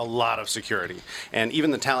lot of security, and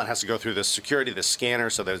even the talent has to go through this security, this scanner,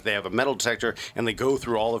 so they have a metal detector, and they go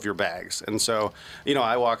through all of your bags. And so,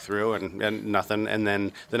 I walk through and nothing, and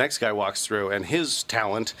then the next guy walks through, and his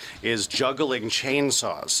talent is juggling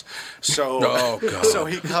chainsaws. So, Oh, God. so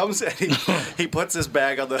he comes and he puts his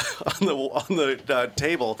bag on the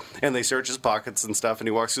table, and they search his pockets and stuff, and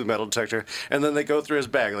he walks through the metal detector, and then they go through his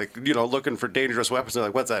bag, like, looking for dangerous weapons. They're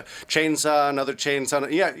like, "What's that? Chainsaw? Another chainsaw?"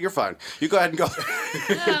 Yeah, you're fine. You go ahead and go.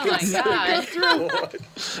 Oh my God.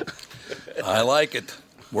 I like it.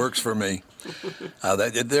 Works for me.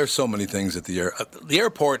 There's so many things at the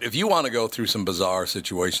airport. If you want to go through some bizarre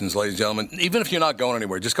situations, ladies and gentlemen, even if you're not going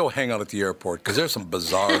anywhere, just go hang out at the airport because there's some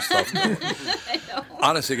bizarre stuff going on.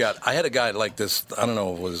 Honestly, God, I had a guy like this. I don't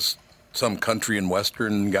know if it was some country and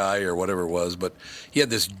western guy or whatever it was, but he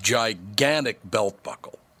had this gigantic belt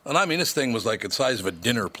buckle. And I mean, this thing was like the size of a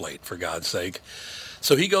dinner plate, for God's sake.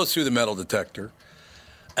 So he goes through the metal detector,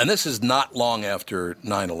 and this is not long after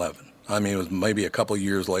 9/11. I mean, it was maybe a couple of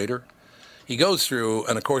years later. He goes through,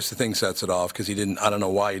 and of course the thing sets it off because I don't know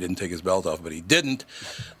why he didn't take his belt off, but he didn't.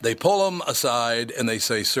 They pull him aside, and they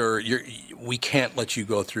say, "Sir, we can't let you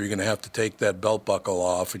go through. You're going to have to take that belt buckle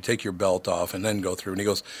off, and take your belt off, and then go through." And he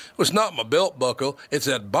goes, "Well, it's not my belt buckle. It's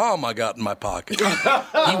that bomb I got in my pocket."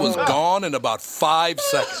 He was gone in about 5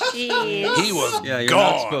 seconds. Jeez. He was Yeah, you're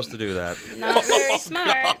gone. not supposed to do that. Not very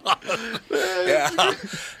smart. Yeah.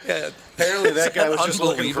 Apparently, that guy was just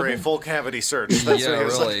looking Unbelievable. for a full cavity search. That's what Yeah, he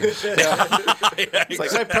was really. It's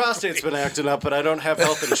like, my prostate's been acting up, but I don't have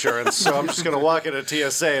health insurance, so I'm just going to walk into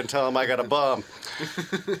TSA and tell them I got a bomb.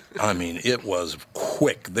 I mean, it was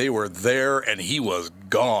quick. They were there, and he was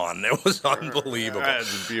gone. It was unbelievable.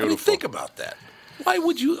 That's beautiful. I mean, think about that. Why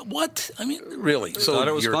would you? What? I mean, really? So thought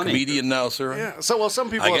it was you're funny. a comedian now, sir? Yeah. So,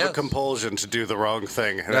 some people I have a guess. compulsion to do the wrong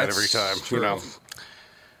thing at That's every time. true.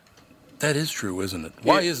 That is true, isn't it?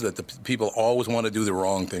 Why is it that the people always want to do the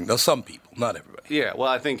wrong thing? Now, some people, not everybody. Yeah. Well,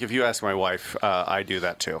 I think if you ask my wife, I do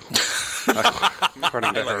that too.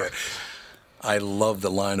 According to her. I love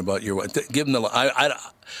the line about your. Give them the.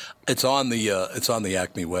 It's on the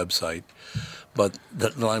Acme website. But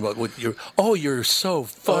the line about what you're so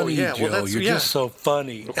funny, yeah, well, Joe. You're just so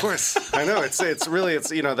funny. Of course, I know. It's really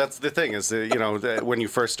that's the thing is when you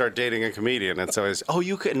first start dating a comedian, it's always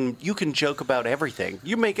you can joke about everything.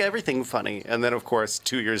 You make everything funny, and then of course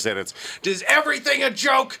 2 years in, it's is everything a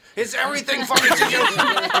joke? Is everything funny to you?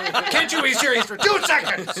 Can't you be serious for 2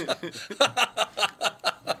 seconds?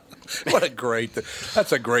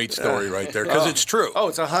 That's a great story right there because it's true. Oh,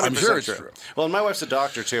 it's 100% I'm sure it's true. true. Well, and my wife's a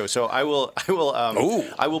doctor too, so I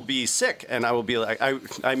will be sick, and I will be like,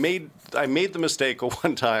 I made the mistake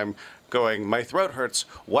one time going, my throat hurts,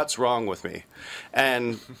 what's wrong with me?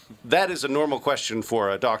 And that is a normal question for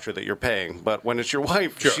a doctor that you're paying, but when it's your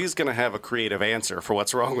wife, she's going to have a creative answer for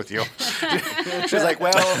what's wrong with you. She's like,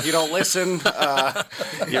 well, you don't listen,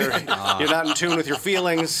 you're not in tune with your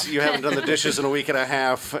feelings, you haven't done the dishes in a week and a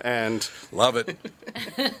half, and... Love it.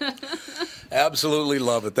 Absolutely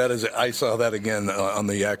love it. That is, I saw that again on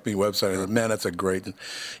the Acme website. I said, man, that's a great.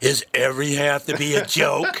 Is every have to be a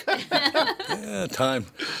joke? Yeah, time.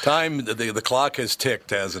 The clock has ticked,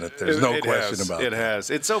 hasn't it? There's no question about it. It has.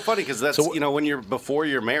 It's so funny because that's when before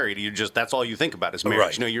you're married, that's all you think about is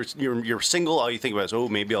marriage. Right. You're single. All you think about is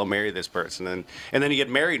maybe I'll marry this person, and then you get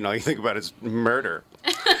married, and all you think about is murder.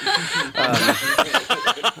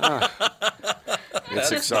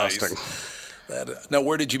 It's exhausting. Nice. Now,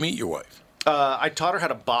 where did you meet your wife? I taught her how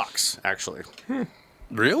to box, actually.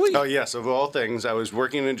 Really? Oh, yes. Of all things, I was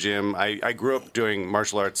working in a gym. I grew up doing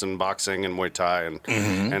martial arts and boxing and Muay Thai.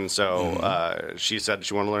 And so she said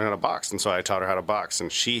she wanted to learn how to box. And so I taught her how to box.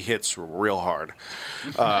 And she hits real hard.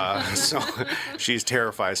 So she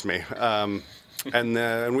terrifies me. And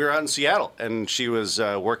we were out in Seattle. And she was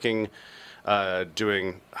working,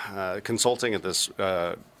 doing consulting at this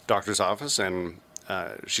doctor's office. And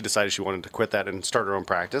she decided she wanted to quit that and start her own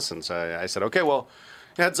practice. And so I said, okay, well,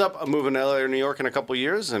 heads up, I'm moving to LA or New York in a couple of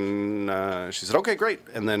years. And she said, okay, great.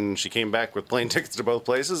 And then she came back with plane tickets to both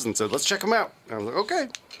places and said, let's check them out. And I was like, okay.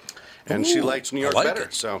 And she liked New York better.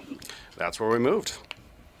 So that's where we moved.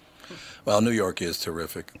 Well, New York is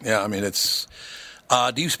terrific. Yeah, I mean, it's...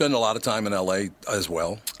 do you spend a lot of time in LA as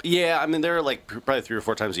well? Yeah, I mean, they're like probably 3 or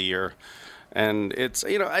 4 times a year. And it's,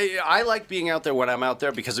 I like being out there when I'm out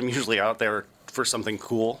there because I'm usually out there for something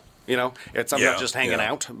cool. I'm not just hanging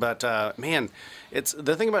out. But, man, it's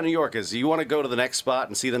the thing about New York is you want to go to the next spot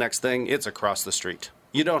and see the next thing, it's across the street.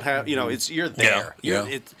 You don't have, you're there.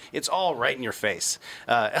 It's all right in your face.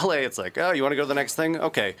 LA, it's like, oh, you want to go to the next thing?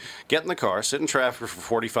 Okay, get in the car, sit in traffic for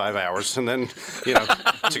 45 hours, and then,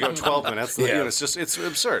 to go 12 minutes. It's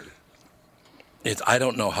absurd. I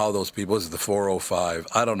don't know how those people, this is the 405,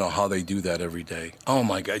 I don't know how they do that every day. Oh,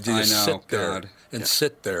 my God. They just sit there and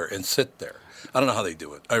sit there and sit there. I don't know how they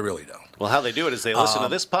do it. I really don't. Well, how they do it is they listen to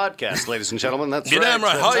this podcast, ladies and gentlemen. That's right. Damn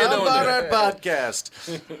right. How you doing? Our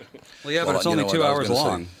podcast. Well, yeah, but it's only 2 hours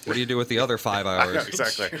long. What do you do with the other 5 hours?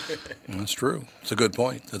 Exactly. That's true. It's a good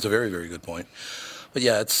point. That's a very, very good point. But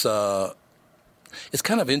yeah, it's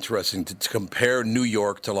kind of interesting to compare New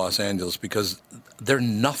York to Los Angeles because they're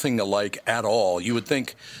nothing alike at all. You would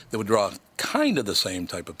think they would draw kind of the same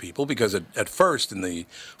type of people because at first in the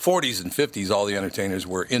 40s and 50s, all the entertainers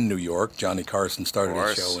were in New York. Johnny Carson started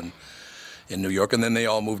his show in New York, and then they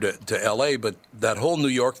all moved to L.A., but that whole New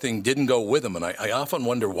York thing didn't go with them, and I often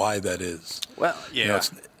wonder why that is. Well, yeah.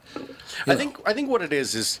 I think what it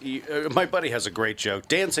is my buddy has a great joke.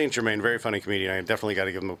 Dan St. Germain, very funny comedian. I definitely got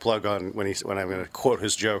to give him a plug on when I'm going to quote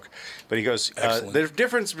his joke. But he goes, the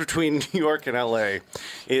difference between New York and L.A.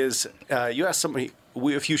 is you ask somebody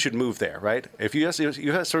if you should move there, right? If you ask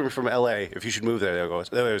somebody from L.A. if you should move there, they'll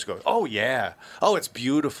just go, oh, yeah. Oh, it's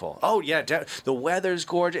beautiful. Oh, yeah. The weather's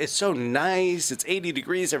gorgeous. It's so nice. It's 80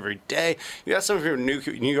 degrees every day. You ask somebody from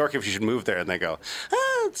New York if you should move there, and they go,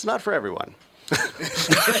 it's not for everyone.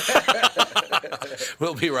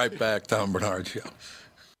 We'll be right back. Tom Bernard Show.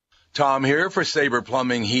 Tom here for Sabre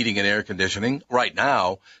Plumbing, Heating, and Air Conditioning. Right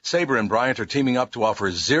now, Sabre and Bryant are teaming up to offer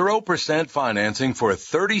 0% financing for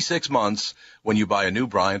 36 months when you buy a new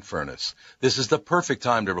Bryant furnace. This is the perfect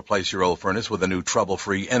time to replace your old furnace with a new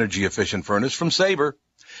trouble-free, energy-efficient furnace from Sabre.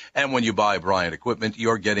 And when you buy Bryant equipment,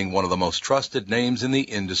 you're getting one of the most trusted names in the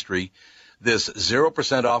industry. This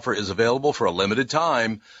 0% offer is available for a limited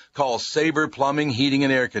time. Call Sabre Plumbing, Heating,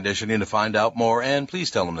 and Air Conditioning to find out more, and please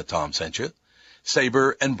tell them that Tom sent you.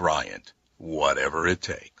 Sabre and Bryant, whatever it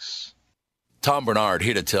takes. Tom Bernard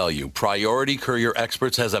here to tell you, Priority Courier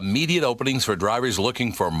Experts has immediate openings for drivers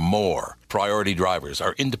looking for more. Priority drivers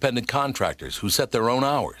are independent contractors who set their own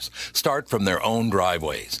hours, start from their own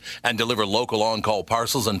driveways, and deliver local on-call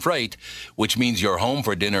parcels and freight, which means you're home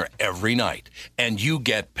for dinner every night, and you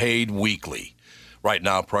get paid weekly. Right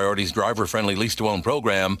now, Priority's driver-friendly lease-to-own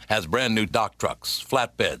program has brand-new dock trucks,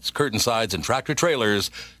 flatbeds, curtain sides, and tractor-trailers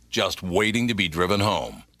just waiting to be driven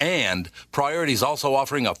home. And Priority's also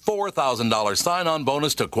offering a $4,000 sign-on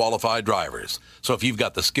bonus to qualified drivers. So if you've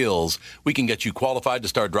got the skills, we can get you qualified to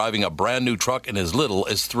start driving a brand new truck in as little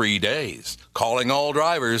as 3 days. Calling all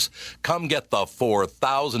drivers, come get the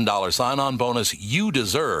 $4,000 sign-on bonus you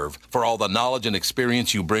deserve for all the knowledge and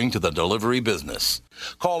experience you bring to the delivery business.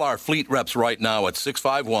 Call our fleet reps right now at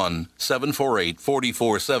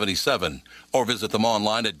 651-748-4477 or visit them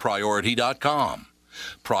online at priority.com.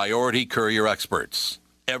 Priority Courier Experts.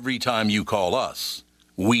 Every time you call us,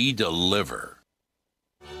 we deliver.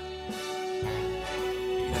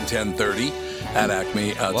 10:30 at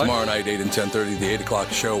Acme. Tomorrow night, 8 and 10:30, the 8 o'clock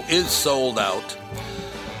show is sold out.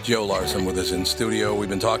 Joe Larson with us in studio. We've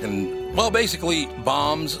been talking, well, basically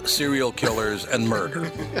bombs, serial killers, and murder.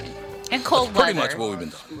 And cold That's pretty weather. much what we've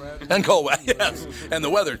been talking. And cold weather, yes. And the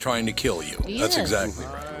weather trying to kill you. Yes. That's exactly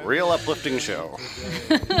right. Real uplifting show.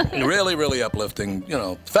 Really, really uplifting.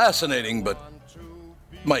 Fascinating, but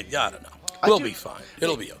I don't know. We'll be fine.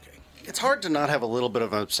 It'll be okay. It's hard to not have a little bit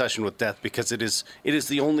of an obsession with death because it is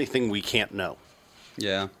the only thing we can't know.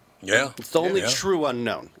 Yeah. Yeah. It's the only true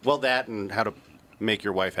unknown. Well, that and how to make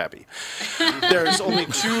your wife happy. There's only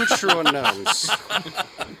two true unknowns.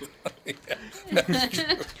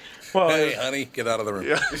 Well, hey, honey, get out of the room.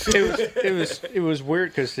 It was weird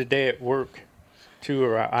because today at work, two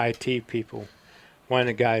of our IT people, one of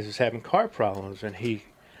the guys was having car problems, and he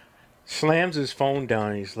slams his phone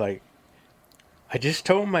down, and he's like, I just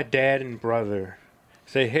told my dad and brother,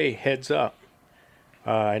 say, hey, heads up.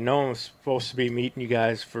 I know I'm supposed to be meeting you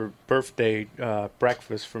guys for birthday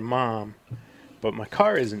breakfast for Mom, but my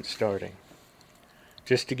car isn't starting.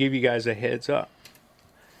 Just to give you guys a heads up.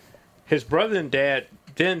 His brother and dad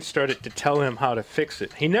then started to tell him how to fix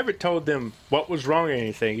it. He never told them what was wrong or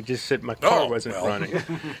anything. He just said my car wasn't running.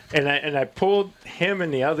 And I pulled him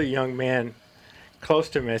and the other young man close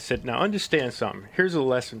to me. I said, now understand something. Here's a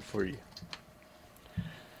lesson for you.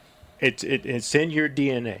 It's in your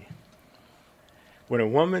DNA. When a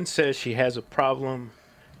woman says she has a problem,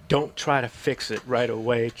 don't try to fix it right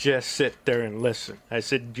away. Just sit there and listen. I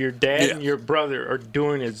said, your dad and your brother are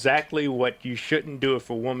doing exactly what you shouldn't do if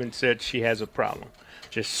a woman said she has a problem.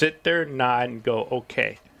 Just sit there, nod, and go,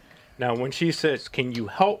 okay. Now, when she says, can you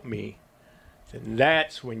help me, then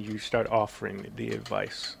that's when you start offering the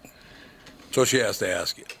advice. So she has to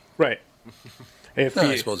ask you. Right. I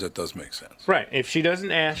suppose that does make sense. Right. If she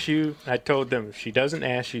doesn't ask you, I told them, if she doesn't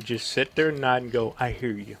ask you, just sit there, nod, and go, I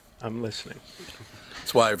hear you. I'm listening.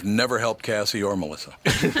 That's why I've never helped Cassie or Melissa.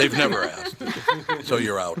 They've never asked. So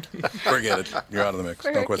you're out. Forget it. You're out of the mix.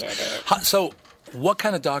 No question. So what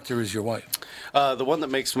kind of doctor is your wife? The one that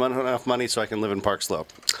makes enough money so I can live in Park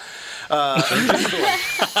Slope. That's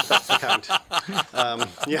the kind.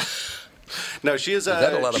 Yeah. No, she is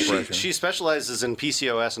that a lot of pressure? She specializes in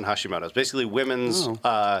PCOS and Hashimoto's, basically women's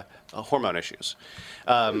hormone issues.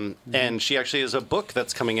 And she actually has a book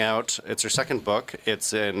that's coming out. It's her second book.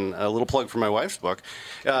 It's in a little plug for my wife's book.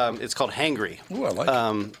 It's called Hangry. Ooh, I like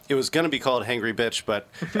it. It was going to be called Hangry Bitch, but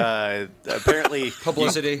apparently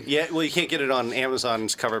publicity. You can't get it on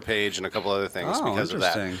Amazon's cover page and a couple other things because of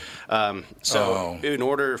that. In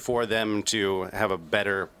order for them to have a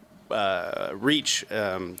better reach,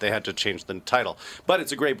 they had to change the title. But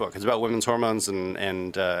it's a great book. It's about women's hormones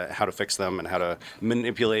and how to fix them and how to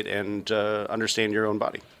manipulate and understand your own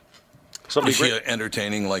body. So is she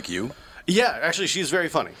entertaining like you? Yeah, actually, she's very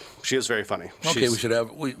funny. She is very funny. Okay, we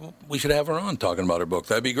should have her on talking about her book.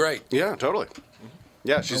 That'd be great. Yeah, totally.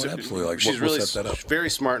 Yeah, she's absolutely like. She's we'll really set that up. very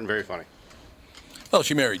smart and very funny. Well,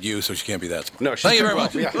 she married you, so she can't be that smart. No, thank you very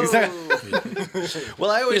much. Yeah, exactly. Well,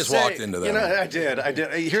 I always just walked into that. You know, I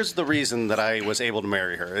did. Here's the reason that I was able to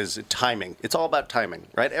marry her is timing. It's all about timing,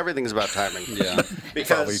 right? Everything's about timing. Yeah, because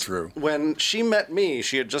probably true. When she met me,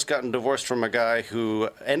 she had just gotten divorced from a guy who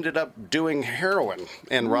ended up doing heroin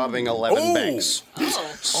and robbing 11 banks.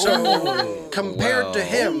 So compared to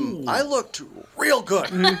him, I looked real good.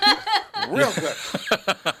 Real good.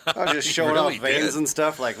 I was just showing off veins and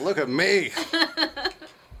stuff. Like, look at me.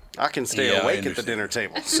 I can stay awake at the dinner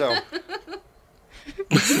table. So.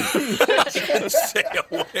 Stay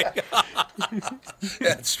awake.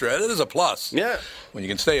 That's true. That is a plus. Yeah. When you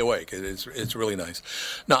can stay awake, it's really nice.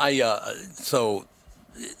 Now, I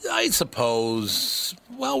suppose.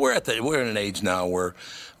 Well, we're in an age now where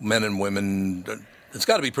men and women. It's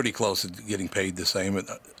got to be pretty close to getting paid the same.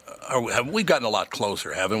 We've gotten a lot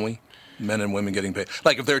closer, haven't we? Men and women getting paid.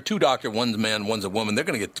 Like if there are two doctors, one's a man, one's a woman, they're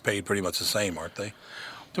going to get paid pretty much the same, aren't they?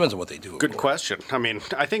 Depends on what they do. Good question. I mean,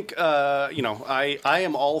 I think, I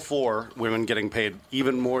am all for women getting paid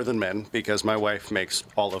even more than men because my wife makes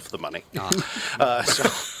all of the money.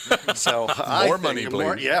 So more money,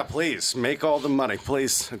 please. Yeah, please. Make all the money.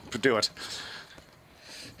 Please do it.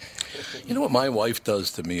 You know what my wife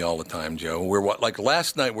does to me all the time, Joe? Like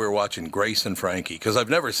last night we were watching Grace and Frankie because I've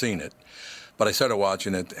never seen it. But I started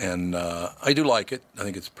watching it, and I do like it. I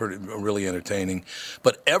think it's really entertaining.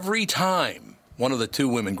 But every time one of the two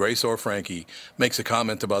women, Grace or Frankie, makes a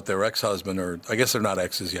comment about their ex-husband, or I guess they're not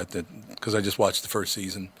exes yet because I just watched the first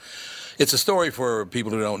season. It's a story for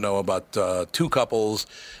people who don't know about two couples,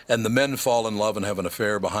 and the men fall in love and have an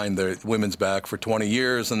affair behind their women's back for 20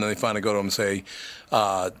 years, and then they finally go to them and say,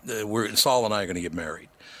 Saul and I are going to get married.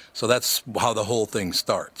 So that's how the whole thing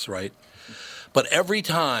starts, right? But every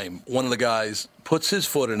time one of the guys puts his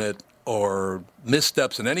foot in it or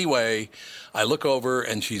missteps in any way, I look over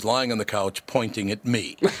and she's lying on the couch pointing at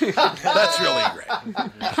me. That's really great.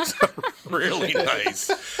 That's really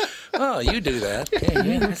nice. Oh, you do that.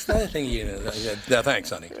 Yeah, that's the other thing you do. Yeah,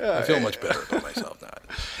 thanks, honey. I feel much better about myself now.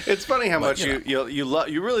 It's funny how much you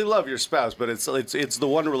really love your spouse, but it's the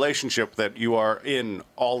one relationship that you are in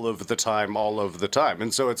all of the time,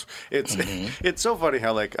 and so it's so funny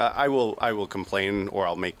how like I will complain or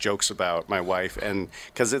I'll make jokes about my wife, and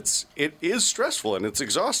because it is stressful and it's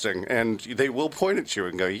exhausting, and they will point at you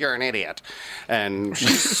and go, "You're an idiot," and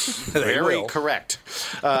she's very correct.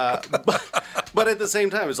 But at the same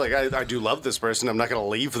time, it's like I do love this person. I'm not going to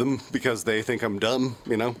leave them because they think I'm dumb,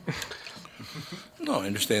 you know. No, I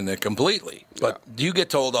understand that completely. But do you get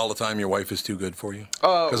told all the time your wife is too good for you?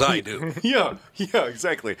 Because I do. Yeah,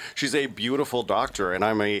 exactly. She's a beautiful doctor, and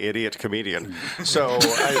I'm an idiot comedian. So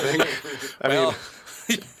I mean.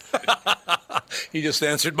 You just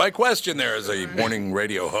answered my question there as a morning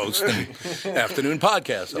radio host and afternoon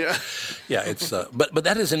podcast host. Yeah, it's but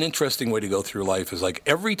that is an interesting way to go through life. Is like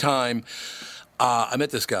every time I met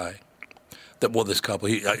this guy, this couple.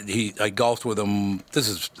 I golfed with him. This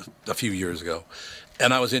is a few years ago,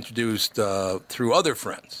 and I was introduced through other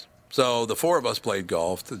friends. So the four of us played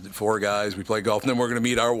golf. The four guys, we played golf, and then we're going to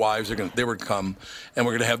meet our wives. They were going to come, and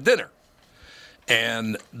we're going to have dinner.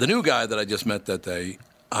 And the new guy that I just met that day.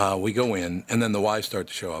 We go in, and then the wives start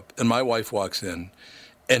to show up. And my wife walks in,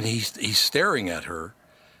 and he's staring at her.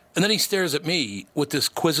 And then he stares at me with this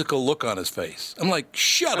quizzical look on his face. I'm like,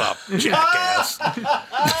 shut up, jackass.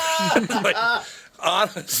 Like,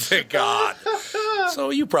 honest to God.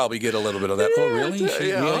 So you probably get a little bit of that. Oh, really?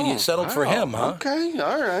 You settled for him, huh? Okay,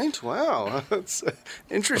 all right. Wow. That's an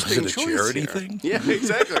interesting choice. Is it a charity thing? Yeah,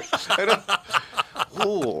 exactly.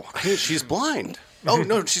 Hey, she's blind. Oh,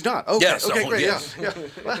 no, she's not. Okay, yes, okay, great. Yes. Yeah.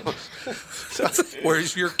 Wow.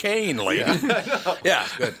 Where's your cane, lady? Yeah,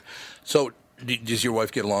 good. So does your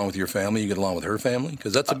wife get along with your family? You get along with her family?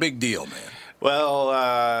 Because that's a big deal, man.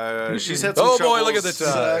 Well, she's had some troubles. Oh, boy, look at the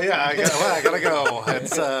time. I gotta go.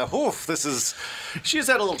 It's, she's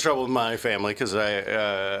had a little trouble with my family because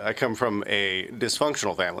I come from a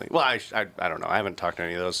dysfunctional family. Well, I don't know. I haven't talked to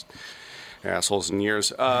any of those assholes in years.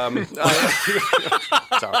 So,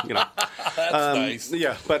 you know. That's nice.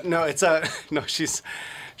 Yeah, but no, it's no.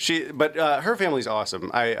 But her family's awesome.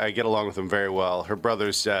 I get along with them very well. Her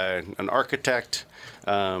brother's an architect.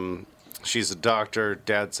 She's a doctor.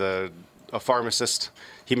 Dad's a pharmacist.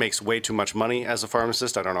 He makes way too much money as a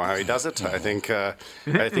pharmacist. I don't know how he does it. I think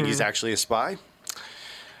he's actually a spy.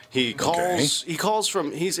 He's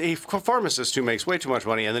a pharmacist who makes way too much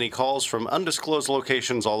money, and then he calls from undisclosed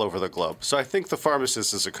locations all over the globe. So I think the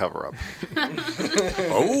pharmacist is a cover-up.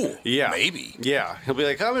 Oh, yeah. Maybe. Yeah. He'll be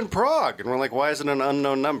like, I'm in Prague. And we're like, why is it an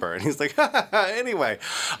unknown number? And he's like, anyway,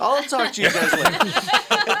 I'll talk to you guys later.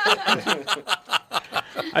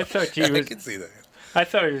 I thought you I can see that. I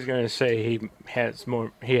thought he was going to say he has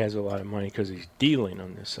a lot of money because he's dealing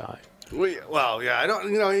on this side. Well, yeah, I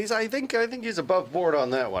don't. You know, I think he's above board on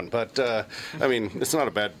that one. But I mean, it's not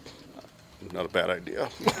a bad idea.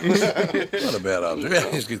 Not a bad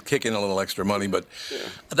observation. He's kicking a little extra money, but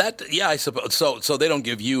I suppose. So they don't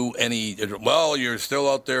give you any. Well, you're still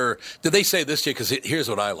out there. Did they say this to you? Because here's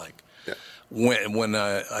what I like. When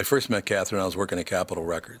I first met Catherine, I was working at Capitol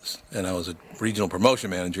Records, and I was a regional promotion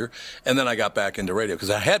manager, and then I got back into radio, because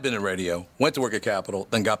I had been in radio, went to work at Capitol,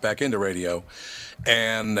 then got back into radio,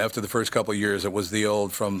 and after the first couple of years, it was the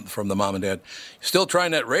old from the mom and dad, still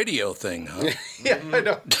trying that radio thing, huh? Yeah, I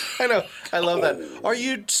know. I love that. Are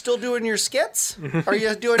you still doing your skits? Are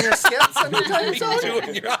you doing your skits on your time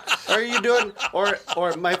zone? Are you doing, or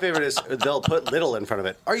my favorite is, they'll put little in front of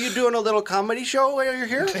it. Are you doing a little comedy show while you're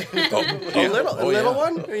here? A little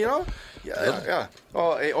one, you know? Yeah.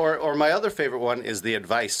 Oh, or my other favorite one is the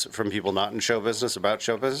advice from people not in show business about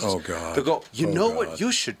show business. Oh, God. They'll go, what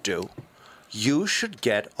you should do? You should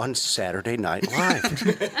get on Saturday Night Live.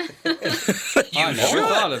 I never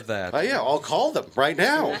thought of that. Yeah, I'll call them right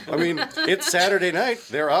now. I mean, it's Saturday night.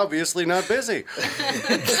 They're obviously not busy.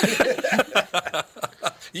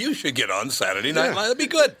 You should get on Saturday Night Live. That'd be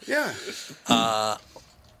good. Yeah.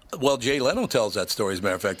 Well, Jay Leno tells that story. As a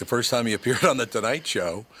matter of fact, the first time he appeared on The Tonight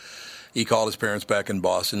Show, he called his parents back in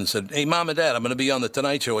Boston and said, "Hey, Mom and Dad, I'm going to be on The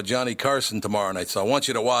Tonight Show with Johnny Carson tomorrow night, so I want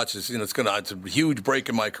you to watch this. You know, it's a huge break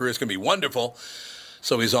in my career. It's going to be wonderful."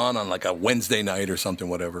 So he's on like a Wednesday night or something,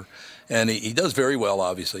 whatever. And he does very well,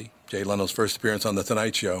 obviously. Jay Leno's first appearance on The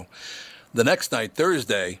Tonight Show. The next night,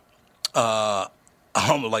 Thursday,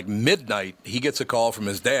 like midnight, he gets a call from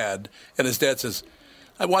his dad, and his dad says,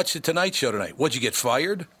 "I watched The Tonight Show tonight. What'd you get,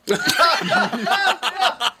 fired?"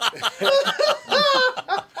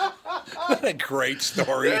 What a great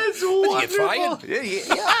story. That's wonderful. Did you get fired?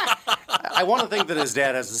 Yeah. I want to think that his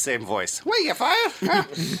dad has the same voice. What, you get fired? Huh?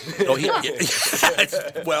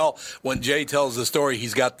 Well, when Jay tells the story,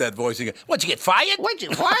 he's got that voice. He goes, "What'd you get fired? What'd you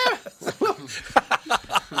get fired?"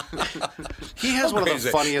 He has one of the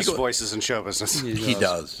funniest voices in show business. He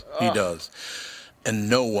does. He does.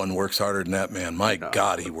 And no one works harder than that man. My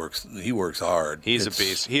God, he works hard. He's a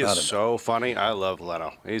beast. He is so funny. I love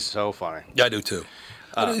Leno. He's so funny. I do too.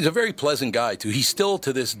 He's a very pleasant guy too. He's still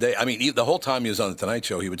to this day. I mean, the whole time he was on the Tonight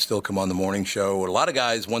Show, he would still come on the morning show. A lot of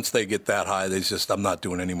guys, once they get that high, they just, I'm not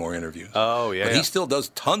doing any more interviews. Oh yeah. But he still does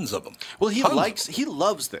tons of them. Well, he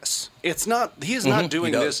loves this. It's not. He's not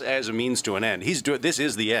doing this as a means to an end. This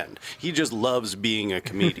is the end. He just loves being a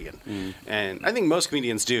comedian, and I think most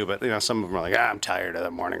comedians do. But some of them are like, I'm tired of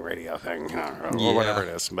the morning radio thing, or whatever it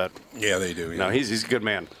is. But yeah, they do. Yeah. No, he's a good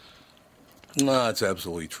man. No, that's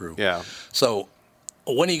absolutely true. Yeah. So,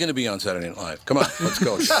 when are you going to be on Saturday Night Live? Come on, let's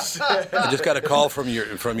go. I just got a call from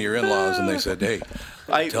your in-laws, and they said, "Hey,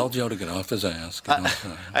 tell Joe to get off his ass."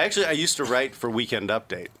 I used to write for Weekend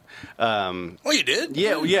Update. Oh, you did?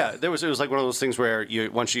 Yeah. It was like one of those things where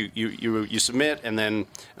once you submit, and then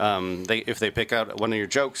if they pick out one of your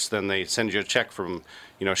jokes, then they send you a check from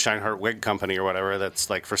Scheinhardt Wig Company or whatever. That's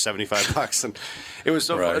like for $75, and it was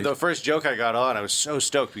the first joke I got on. I was so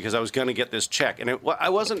stoked because I was going to get this check, and I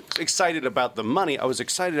wasn't excited about the money. I was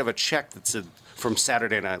excited to have a check that said from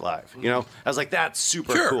Saturday Night Live. I was like, that's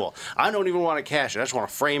super cool. I don't even want to cash it. I just want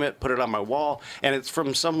to frame it, put it on my wall, and it's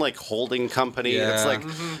from some like holding company. Yeah. It's like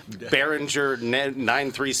Behringer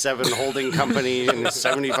 937 holding company, and it's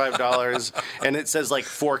 $75, and it says like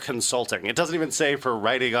for consulting. It doesn't even say for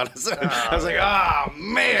writing on it. I was like,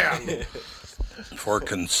 man. For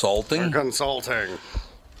consulting? For consulting.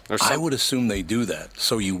 I would assume they do that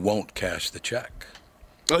so you won't cash the check.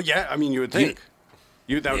 Oh yeah, I mean you would think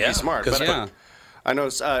that would be smart. But I know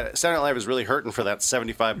Saturday Night Live is really hurting for that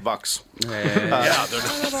 $75.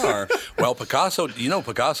 Yeah, well, Picasso.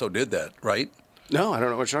 Picasso did that, right? No, I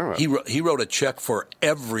don't know what you're talking about. He wrote a check for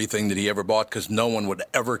everything that he ever bought because no one would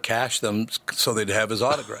ever cash them, so they'd have his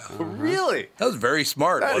autograph. Really? That was very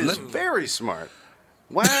smart. That wasn't is it? Very smart.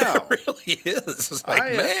 Wow, it really is. It's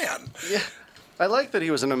like, man. Yeah. I like that he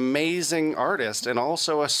was an amazing artist and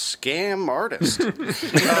also a scam artist.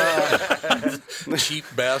 Cheap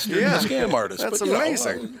bastard and a scam artist. That's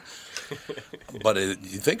amazing. But you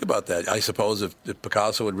think about that. I suppose if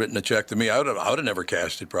Picasso had written a check to me, I would have never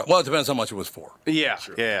cashed it. Well, it depends how much it was for. Yeah,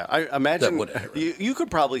 sure. Yeah. I imagine you could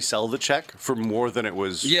probably sell the check for more than it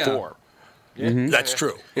was for. Yeah. Mm-hmm. That's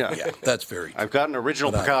true. Yeah, that's very true. I've got an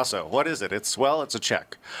original Picasso. What is it? It's a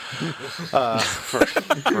check. So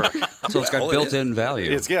it's got built-in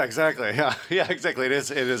value. Yeah, exactly. Yeah, exactly. It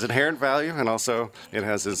is inherent value, and also it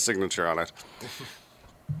has his signature on it.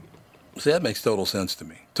 See, that makes total sense to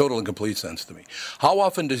me. Total and complete sense to me. How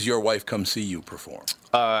often does your wife come see you perform?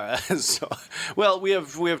 We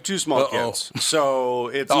have two small kids, so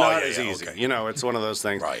it's not as easy. Okay. It's one of those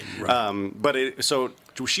things. Right. So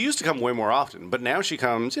she used to come way more often, but now she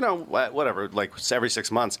comes, whatever, like every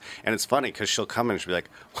 6 months. And it's funny because she'll come in and she'll be like,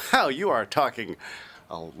 "Wow, you are talking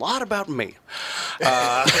a lot about me."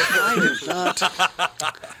 I did not.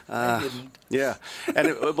 Yeah.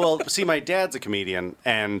 And see, my dad's a comedian,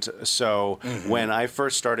 and so when I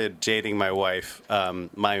first started dating my wife,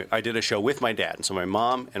 I did a show with my dad. And so my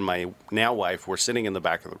mom and my now wife were sitting in the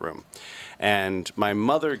back of the room, and my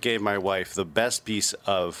mother gave my wife the best piece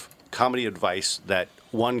of comedy advice that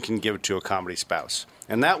one can give to a comedy spouse,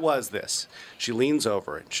 and that was this. She leans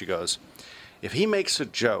over and she goes, "If he makes a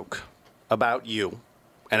joke about you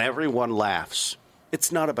and everyone laughs,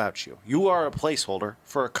 it's not about you. You are a placeholder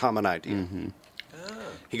for a common idea." Mm-hmm.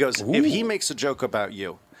 He goes, "If he makes a joke about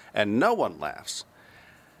you and no one laughs,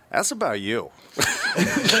 that's about you."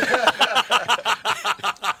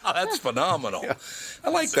 That's phenomenal. Yeah. I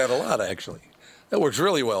like that a lot, actually. That works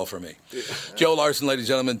really well for me. Yeah. Joe Larson, ladies and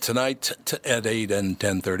gentlemen, tonight at 8 and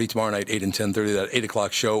 10:30. Tomorrow night, 8 and 10:30. That 8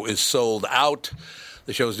 o'clock show is sold out.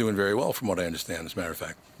 The show's doing very well, from what I understand, as a matter of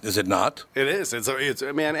fact. Is it not? It is.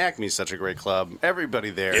 Man, Acme's such a great club. Everybody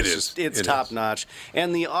there. It's top notch.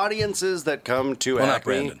 And the audiences that come to Acme. Not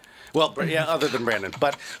Brandon. Well, yeah, other than Brandon.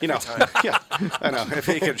 But, yeah, I know. If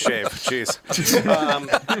he could shave, jeez.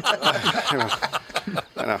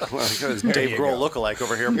 I know. Well, his Dave Grohl lookalike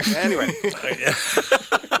over here. Anyway.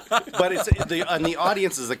 But it's the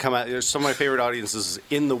audiences that come out. There's some of my favorite audiences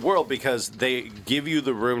in the world because they give you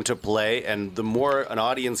the room to play, and the more an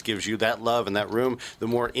audience gives you that love and that room, the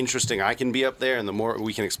more interesting I can be up there, and the more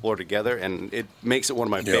we can explore together, and it makes it one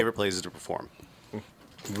of my favorite places to perform.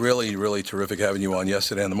 Really, really terrific having you on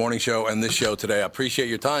yesterday on the morning show and this show today. I appreciate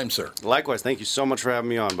your time, sir. Likewise. Thank you so much for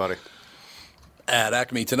having me on, buddy. at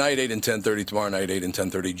Acme tonight, 8 and 10:30. Tomorrow night, 8 and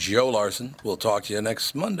 10:30. Joe Larson. We'll talk to you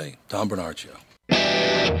next Monday. Tom Bernard Show.